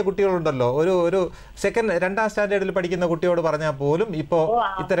ചെറിയ കുട്ടികളുണ്ടല്ലോ, ഒരു രണ്ടാം സ്റ്റാൻഡേർഡിൽ പഠിക്കുന്ന കുട്ടിയോട് പറഞ്ഞാൽ പോലും ഇപ്പോ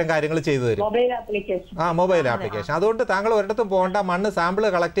ഇത്തരം കാര്യങ്ങൾ ചെയ്തു തരും. Mobile application. അതുകൊണ്ട് താങ്കൾ ഒരിടത്തും പോകണ്ട, മണ്ണ് സാമ്പിൾ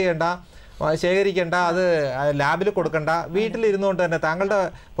കളക്ട് ചെയ്യണ്ട, ശേഖരിക്കേണ്ട, അത് ലാബിൽ കൊടുക്കണ്ട. വീട്ടിലിരുന്നുകൊണ്ട് തന്നെ താങ്കളുടെ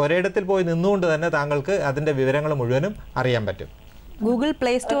പുരയിടത്തിൽ പോയി നിന്നുകൊണ്ട് തന്നെ താങ്കൾക്ക് അതിന്റെ വിവരങ്ങൾ മുഴുവനും അറിയാൻ പറ്റും. ഗൂഗിൾ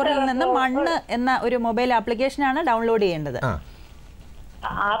പ്ലേ സ്റ്റോറിൽ നിന്ന് മണ്ണ് എന്ന ഒരു മൊബൈൽ ആപ്ലിക്കേഷനാണ് ഡൗൺലോഡ് ചെയ്യേണ്ടത്.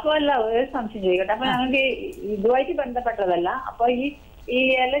 അപ്പൊ അല്ല, ഒരു സംശയം ചോദിക്കട്ടെ. അപ്പൊ ഞങ്ങൾക്ക് ഇതുമായിട്ട് ബന്ധപ്പെട്ടതല്ല. അപ്പൊ ഈ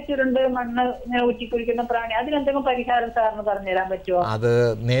ഇല ചുരുണ്ട് മണ്ണ് ഇങ്ങനെ ഊറ്റിക്കുടിക്കുന്ന പ്രാണി, അതിനെന്തെങ്കിലും പരിഹാരം സാറിന് പറഞ്ഞുതരാൻ പറ്റുമോ? അത്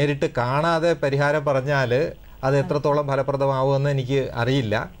നേരിട്ട് കാണാതെ പരിഹാരം പറഞ്ഞാൽ അത് എത്രത്തോളം ഫലപ്രദമാവുമെന്ന് എനിക്ക്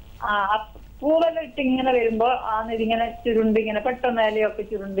അറിയില്ല. പൂവെല്ലാം ഇട്ട് ഇങ്ങനെ വരുമ്പോ ഇതിങ്ങനെ ചുരുണ്ട് ഇങ്ങനെ പെട്ടെന്ന് ഇലയൊക്കെ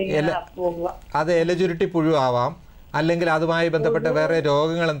ചുരുണ്ട് ഇങ്ങനെ പോകുക. അത് ഇല ചുരുട്ടി പുഴു ആവാം, അല്ലെങ്കിൽ അതുമായി ബന്ധപ്പെട്ട വേറെ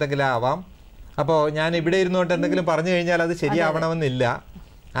രോഗങ്ങൾ എന്തെങ്കിലും ആവാം. അപ്പോൾ ഞാൻ ഇവിടെ ഇരുന്നുകൊണ്ട് എന്തെങ്കിലും പറഞ്ഞു കഴിഞ്ഞാൽ അത് ശരിയാവണമെന്നില്ല.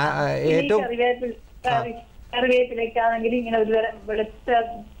 ഏറ്റവും കറിവേപ്പിലേക്കാണെങ്കിൽ ഇങ്ങനെ ഒരു തരം വെളുത്ത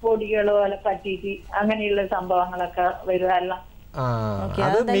പൊടികളോ അല്ല പറ്റിയിട്ട് അങ്ങനെയുള്ള സംഭവങ്ങളൊക്കെ വരുമല്ല.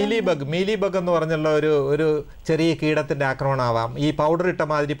 അത് മീലിബഗ് എന്ന് പറഞ്ഞുള്ള ഒരു ചെറിയ കീടത്തിന്റെ ആക്രമണമാവാം. ഈ പൗഡർ ഇട്ട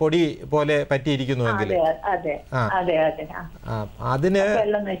മാതിരി പൊടി പോലെ പറ്റിയിരിക്കുന്നുവെങ്കിൽ അതിന്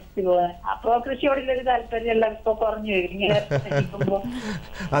അപ്പൊ കൃഷിയോടുള്ളൊരു താല്പര്യം ഇപ്പൊ കുറഞ്ഞു വരും.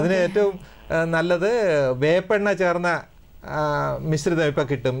 അതിന് ഏറ്റവും നല്ലത് വേപ്പെണ്ണ ചേർന്ന മിശ്രിതം ഇപ്പൊ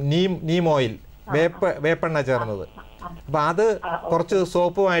കിട്ടും. നീം ഓയിൽ, വേപ്പെണ്ണ ചേർന്നത്. അപ്പൊ അത് കുറച്ച്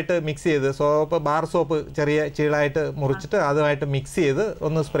സോപ്പുമായിട്ട് മിക്സ് ചെയ്ത്, ബാർ സോപ്പ് ചെറിയ ചീളായിട്ട് മുറിച്ചിട്ട് അതുമായിട്ട് മിക്സ് ചെയ്ത്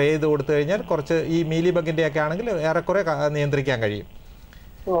ഒന്ന് സ്പ്രേ ചെയ്ത് കൊടുത്തു കഴിഞ്ഞാൽ കുറച്ച് ഈ മീലിബഗിന്റെ ഒക്കെ ആണെങ്കിൽ ഏറെക്കുറെ നിയന്ത്രിക്കാൻ കഴിയും.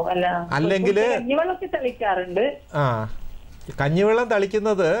 അല്ലെങ്കിൽ കഞ്ഞിവെള്ളം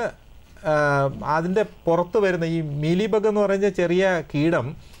തളിക്കുന്നത് അതിന്റെ പുറത്ത് വരുന്ന ഈ മീലിബഗ് എന്ന് പറഞ്ഞ ചെറിയ കീടം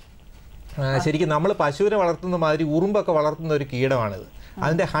ശരിക്കും നമ്മൾ പശുവിനെ വളർത്തുന്ന മാതിരി ഉറുമ്പൊക്കെ വളർത്തുന്ന ഒരു കീടമാണിത്.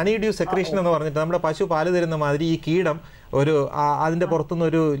 അതിൻ്റെ ഹണി ഡ്യൂ സെക്രീഷൻ എന്ന് പറഞ്ഞിട്ട് നമ്മുടെ പശു പാല് തരുന്ന മാതിരി ഈ കീടം അതിൻ്റെ പുറത്തുനിന്ന്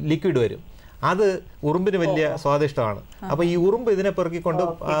ഒരു ലിക്വിഡ് വരും. അത് ഉറുമ്പിന് വലിയ സ്വാദിഷ്ടമാണ്. അപ്പോൾ ഈ ഉറുമ്പ് ഇതിനെ പെറുക്കിക്കൊണ്ട്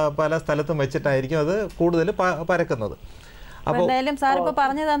പല സ്ഥലത്തും വെച്ചിട്ടായിരിക്കും അത് കൂടുതൽ പരക്കുന്നത്. അപ്പോൾ എന്തായാലും സാർ ഇപ്പോൾ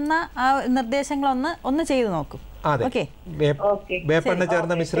പറഞ്ഞു തന്ന ആ നിർദ്ദേശങ്ങളൊന്ന് ചെയ്തു നോക്കും. അതെ, വേപ്പെണ്ണ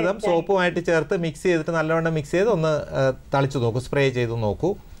ചേർന്ന മിശ്രിതം സോപ്പുമായിട്ട് ചേർത്ത് മിക്സ് ചെയ്തിട്ട് നല്ലവണ്ണം മിക്സ് ചെയ്ത് ഒന്ന് തളിച്ചു നോക്കൂ, സ്പ്രേ ചെയ്ത്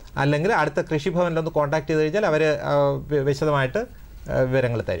നോക്കൂ. അല്ലെങ്കിൽ അടുത്ത കൃഷിഭവനിലൊന്ന് കോൺടാക്ട് ചെയ്ത് കഴിഞ്ഞാൽ അവർ വിശദമായിട്ട്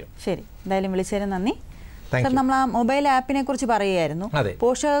വിവരങ്ങൾ തരും. ശരി, എന്തായാലും വിളിച്ചതിന് നന്ദി. സാർ, നമ്മൾ ആ മൊബൈൽ ആപ്പിനെ കുറിച്ച് പറയുകയായിരുന്നു.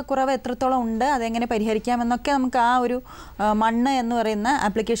 പോഷകക്കുറവ് എത്രത്തോളം ഉണ്ട്, അതെങ്ങനെ പരിഹരിക്കാമെന്നൊക്കെ നമുക്ക് ആ ഒരു മണ്ണ് എന്ന് പറയുന്ന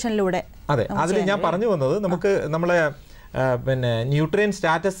ആപ്ലിക്കേഷനിലൂടെ. അതെ, അതിൽ ഞാൻ പറഞ്ഞു വന്നത് നമുക്ക് നമ്മളെ ന്യൂട്രിയൻ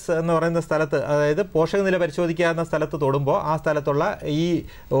സ്റ്റാറ്റസ് എന്ന് പറയുന്ന സ്ഥലത്ത്, അതായത് പോഷകനില പരിശോധിക്കാവുന്ന സ്ഥലത്ത് തൊടുമ്പോൾ ആ സ്ഥലത്തുള്ള ഈ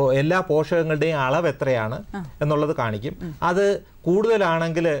എല്ലാ പോഷകങ്ങളുടെയും അളവ് എത്രയാണ് എന്നുള്ളത് കാണിക്കും. അത്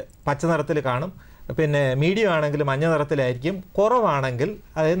കൂടുതലാണെങ്കിൽ പച്ച നിറത്തിൽ കാണും, പിന്നെ മീഡിയം ആണെങ്കിൽ മഞ്ഞ നിറത്തിലായിരിക്കും, കുറവാണെങ്കിൽ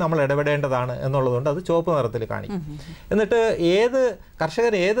അതായത് നമ്മൾ ഇടപെടേണ്ടതാണ് എന്നുള്ളതുകൊണ്ട് അത് ചുവപ്പ് നിറത്തിൽ കാണിക്കും. എന്നിട്ട്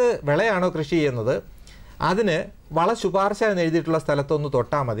കർഷകൻ ഏത് വിളയാണോ കൃഷി ചെയ്യുന്നത് അതിന് വള ശുപാർശ എന്ന് എഴുതിയിട്ടുള്ള സ്ഥലത്തൊന്ന്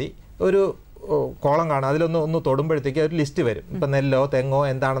തൊട്ടാൽ മതി. ഒരു കോളം കാണും, അതിലൊന്ന് തൊടുമ്പോഴത്തേക്ക് ഒരു ലിസ്റ്റ് വരും. ഇപ്പം നെല്ലോ തെങ്ങോ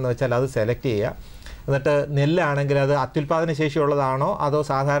എന്താണെന്ന് വെച്ചാൽ അത് സെലക്ട് ചെയ്യുക. എന്നിട്ട് നെല്ലാണെങ്കിൽ അത് അത്യുൽപാദന ശേഷിയുള്ളതാണോ അതോ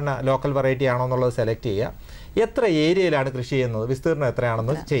സാധാരണ ലോക്കൽ വെറൈറ്റി ആണോ എന്നുള്ളത് സെലക്ട് ചെയ്യുക. എത്ര ഏരിയയിലാണ് കൃഷി ചെയ്യുന്നത്, വിസ്തീർണം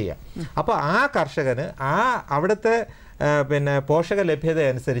എത്രയാണെന്ന് ചെയ്യുക. അപ്പോൾ ആ കർഷകന് അവിടുത്തെ പോഷക ലഭ്യത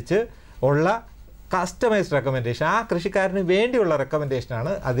അനുസരിച്ച് ഉള്ള കസ്റ്റമൈസ്ഡ് റെക്കമെൻഡേഷൻ, ആ കൃഷിക്കാരന് വേണ്ടിയുള്ള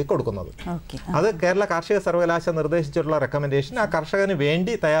റെക്കമെൻഡേഷനാണ് അതിൽ കൊടുക്കുന്നത്. അത് കേരള കാർഷിക സർവകലാശാല നിർദ്ദേശിച്ചിട്ടുള്ള റെക്കമെൻഡേഷൻ ആ കർഷകന്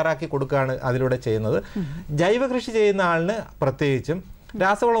വേണ്ടി തയ്യാറാക്കി കൊടുക്കുകയാണ് അതിലൂടെ ചെയ്യുന്നത്. ജൈവ കൃഷി ചെയ്യുന്ന ആളിന് പ്രത്യേകിച്ചും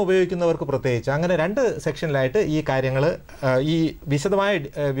രാസവളം ഉപയോഗിക്കുന്നവർക്ക് പ്രത്യേകിച്ച് അങ്ങനെ 2 സെക്ഷനിലായിട്ട് ഈ കാര്യങ്ങൾ, ഈ വിശദമായ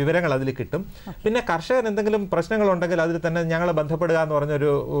വിവരങ്ങൾ അതിൽ കിട്ടും. പിന്നെ കർഷകൻ എന്തെങ്കിലും പ്രശ്നങ്ങളുണ്ടെങ്കിൽ അതിൽ തന്നെ ഞങ്ങളെ ബന്ധപ്പെടുക എന്ന്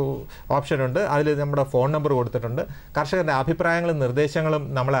പറഞ്ഞൊരു ഓപ്ഷനുണ്ട്. അതിൽ നമ്മുടെ ഫോൺ നമ്പർ കൊടുത്തിട്ടുണ്ട്. കർഷകൻ്റെ അഭിപ്രായങ്ങളും നിർദ്ദേശങ്ങളും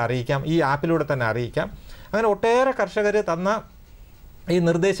നമ്മളെ അറിയിക്കാം, ഈ ആപ്പിലൂടെ തന്നെ അറിയിക്കാം. അങ്ങനെ ഒട്ടേറെ കർഷകർ തന്ന ഈ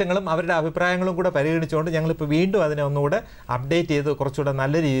നിർദ്ദേശങ്ങളും അവരുടെ അഭിപ്രായങ്ങളും കൂടെ പരിഗണിച്ചുകൊണ്ട് ഞങ്ങളിപ്പോൾ വീണ്ടും അതിനെ ഒന്നുകൂടെ അപ്ഡേറ്റ് ചെയ്ത് കുറച്ചുകൂടെ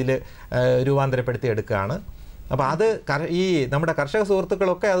നല്ല രീതിയിൽ രൂപാന്തരപ്പെടുത്തി എടുക്കുകയാണ്. അപ്പോൾ അത് ഈ നമ്മുടെ കർഷക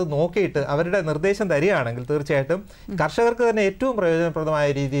സുഹൃത്തുക്കളൊക്കെ അത് നോക്കിയിട്ട് അവരുടെ നിർദ്ദേശം തരികയാണെങ്കിൽ തീർച്ചയായിട്ടും കർഷകർക്ക് തന്നെ ഏറ്റവും പ്രയോജനപ്രദമായ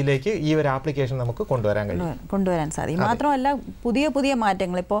രീതിയിലേക്ക് ഈ ഒരു ആപ്ലിക്കേഷൻ നമുക്ക് കൊണ്ടുവരാൻ സാധിക്കും. മാത്രമല്ല പുതിയ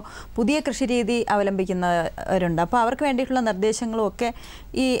മാറ്റങ്ങൾ, ഇപ്പോൾ പുതിയ കൃഷി രീതി അവലംബിക്കുന്നവരുണ്ട്. അപ്പോൾ അവർക്ക് വേണ്ടിയിട്ടുള്ള നിർദ്ദേശങ്ങളും ഒക്കെ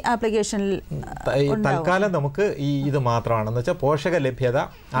ഈ ആപ്ലിക്കേഷനിൽ തൽക്കാലം നമുക്ക് ഇത് മാത്രമാണെന്ന് വെച്ചാൽ പോഷക ലഭ്യത,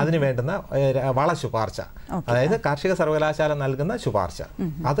 അതിന് വേണ്ടുന്ന വള ശുപാർശ, അതായത് കാർഷിക സർവകലാശാല നൽകുന്ന ശുപാർശ,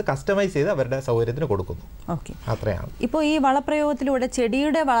 അത് കസ്റ്റമൈസ് ചെയ്ത് അവരുടെ സൗകര്യത്തിന് കൊടുക്കുന്നു. അത്രയാണ്. ഇപ്പോൾ ഈ വളപ്രയോഗത്തിലൂടെ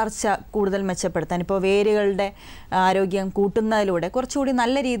ചെടിയുടെ വളർച്ച കൂടുതൽ മെച്ചപ്പെടുത്താൻ, ഇപ്പോൾ വേരുകളുടെ ആരോഗ്യം കൂട്ടുന്നതിലൂടെ കുറച്ചുകൂടി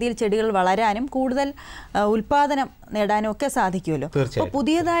നല്ല രീതിയിൽ ചെടികൾ വളരാനും കൂടുതൽ ഉൽപാദനം നേടാനും ഒക്കെ സാധിക്കുമല്ലോ. അപ്പോൾ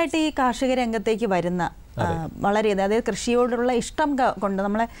പുതിയതായിട്ട് ഈ കാർഷിക രംഗത്തേക്ക് വരുന്ന വളരെ, അതായത് കൃഷിയോടുള്ള ഇഷ്ടം കൊണ്ട്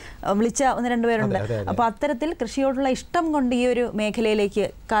നമ്മളെ വിളിച്ച 1-2 പേരുണ്ട്. അപ്പോൾ അത്തരത്തിൽ കൃഷിയോടുള്ള ഇഷ്ടം കൊണ്ട് ഈ ഒരു മേഖലയിലേക്ക്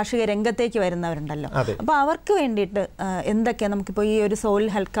കാർഷിക രംഗത്തേക്ക് വരുന്നവരുണ്ടല്ലോ. അപ്പോൾ അവർക്ക് വേണ്ടിയിട്ട് എന്തൊക്കെ നമുക്കിപ്പോൾ ഈ ഒരു സോയിൽ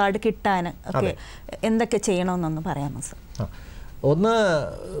ഹെൽത്ത് കാർഡ് കിട്ടാൻ ഒക്കെ എന്തൊക്കെ ചെയ്യണമെന്നൊന്ന് പറയാമോ സർ? ഒന്ന്,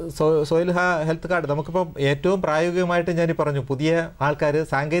 സോയിൽ ഹെൽത്ത് കാർഡ് നമുക്കിപ്പോൾ ഏറ്റവും പ്രായോഗികമായിട്ട് ഞാൻ പറഞ്ഞു, പുതിയ ആൾക്കാർ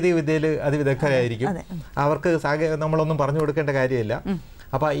സാങ്കേതിക വിദ്യയിൽ അതിവിദഗ്ധരായിരിക്കും. അവർക്ക് നമ്മളൊന്നും പറഞ്ഞു കൊടുക്കേണ്ട കാര്യമില്ല.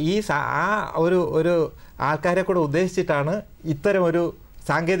 അപ്പോൾ ആ ഒരു ആൾക്കാരെ കൂടെ ഉദ്ദേശിച്ചിട്ടാണ് ഇത്തരം ഒരു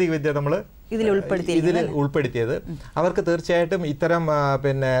സാങ്കേതിക വിദ്യ നമ്മൾ ഇതിൽ ഉൾപ്പെടുത്തിയത്. അവർക്ക് തീർച്ചയായിട്ടും ഇത്തരം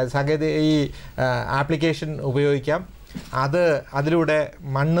ഈ ആപ്ലിക്കേഷൻ ഉപയോഗിക്കാം. അതിലൂടെ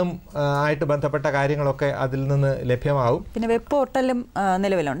മണ്ണും ആയിട്ട് ബന്ധപ്പെട്ട കാര്യങ്ങളൊക്കെ അതിൽ നിന്ന് ലഭ്യമാവും. പിന്നെ വെബ് പോർട്ടലും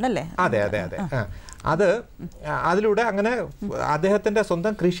നിലവിലുണ്ടല്ലേ? അതെ. അതിലൂടെ അങ്ങനെ അദ്ദേഹത്തിൻ്റെ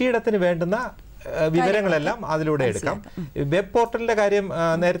സ്വന്തം കൃഷിയിടത്തിന് വേണ്ടുന്ന വിവരങ്ങളെല്ലാം അതിലൂടെ എടുക്കാം. വെബ് പോർട്ടലിൻ്റെ കാര്യം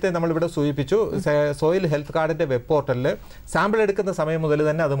നേരത്തെ നമ്മളിവിടെ സൂചിപ്പിച്ചു. സോയിൽ ഹെൽത്ത് കാർഡിൻ്റെ വെബ് പോർട്ടലിൽ സാമ്പിൾ എടുക്കുന്ന സമയം മുതൽ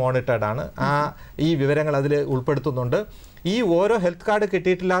തന്നെ അത് മോണിറ്റേർഡ് ആണ്. ഈ വിവരങ്ങൾ അതിൽ ഉൾപ്പെടുത്തുന്നുണ്ട്. ഈ ഓരോ ഹെൽത്ത് കാർഡ്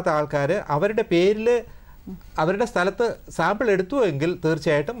കിട്ടിയിട്ടില്ലാത്ത ആൾക്കാർ അവരുടെ പേരിൽ അവരുടെ സ്ഥലത്ത് സാമ്പിൾ എടുത്തുവെങ്കിൽ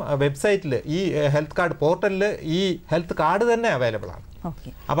തീർച്ചയായിട്ടും വെബ്സൈറ്റിൽ ഈ ഹെൽത്ത് കാർഡ് പോർട്ടലിൽ ഈ ഹെൽത്ത് കാർഡ് തന്നെ അവൈലബിൾ ആണ്.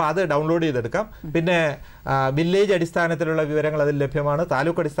 അപ്പോൾ അത് ഡൗൺലോഡ് ചെയ്തെടുക്കാം. പിന്നെ വില്ലേജ് അടിസ്ഥാനത്തിലുള്ള വിവരങ്ങൾ അതിൽ ലഭ്യമാണ്,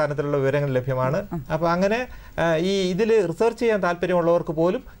 താലൂക്ക് അടിസ്ഥാനത്തിലുള്ള വിവരങ്ങൾ ലഭ്യമാണ്. അപ്പോൾ അങ്ങനെ ഈ ഇതിൽ റിസർച്ച് ചെയ്യാൻ താല്പര്യമുള്ളവർക്ക്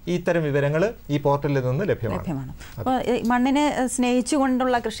പോലും ഇത്തരം വിവരങ്ങൾ ഈ പോർട്ടലിൽ നിന്ന് ലഭ്യമാണ്. അപ്പോൾ മണ്ണിനെ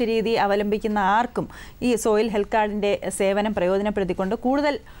സ്നേഹിച്ചുകൊണ്ടുള്ള കൃഷിരീതി അവലംബിക്കുന്ന ആർക്കും ഈ സോയിൽ ഹെൽത്ത് കാർഡിൻ്റെ സേവനം പ്രയോജനപ്പെടുത്തിക്കൊണ്ട്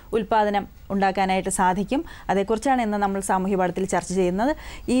കൂടുതൽ ഉൽപ്പാദനം ഉണ്ടാക്കാനായിട്ട് സാധിക്കും. അതേക്കുറിച്ചാണ് ഇന്ന് നമ്മൾ സാമൂഹ്യപാഠത്തിൽ ചർച്ച ചെയ്യുന്നത്.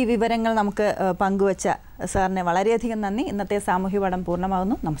 ഈ വിവരങ്ങൾ നമുക്ക് പങ്കുവച്ച സാറിന് വളരെയധികം നന്ദി. ഇന്നത്തെ സാമൂഹ്യപാഠം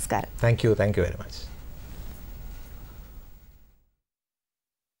പൂർണ്ണമാകുന്നു. നമസ്കാരം. Thank you very much.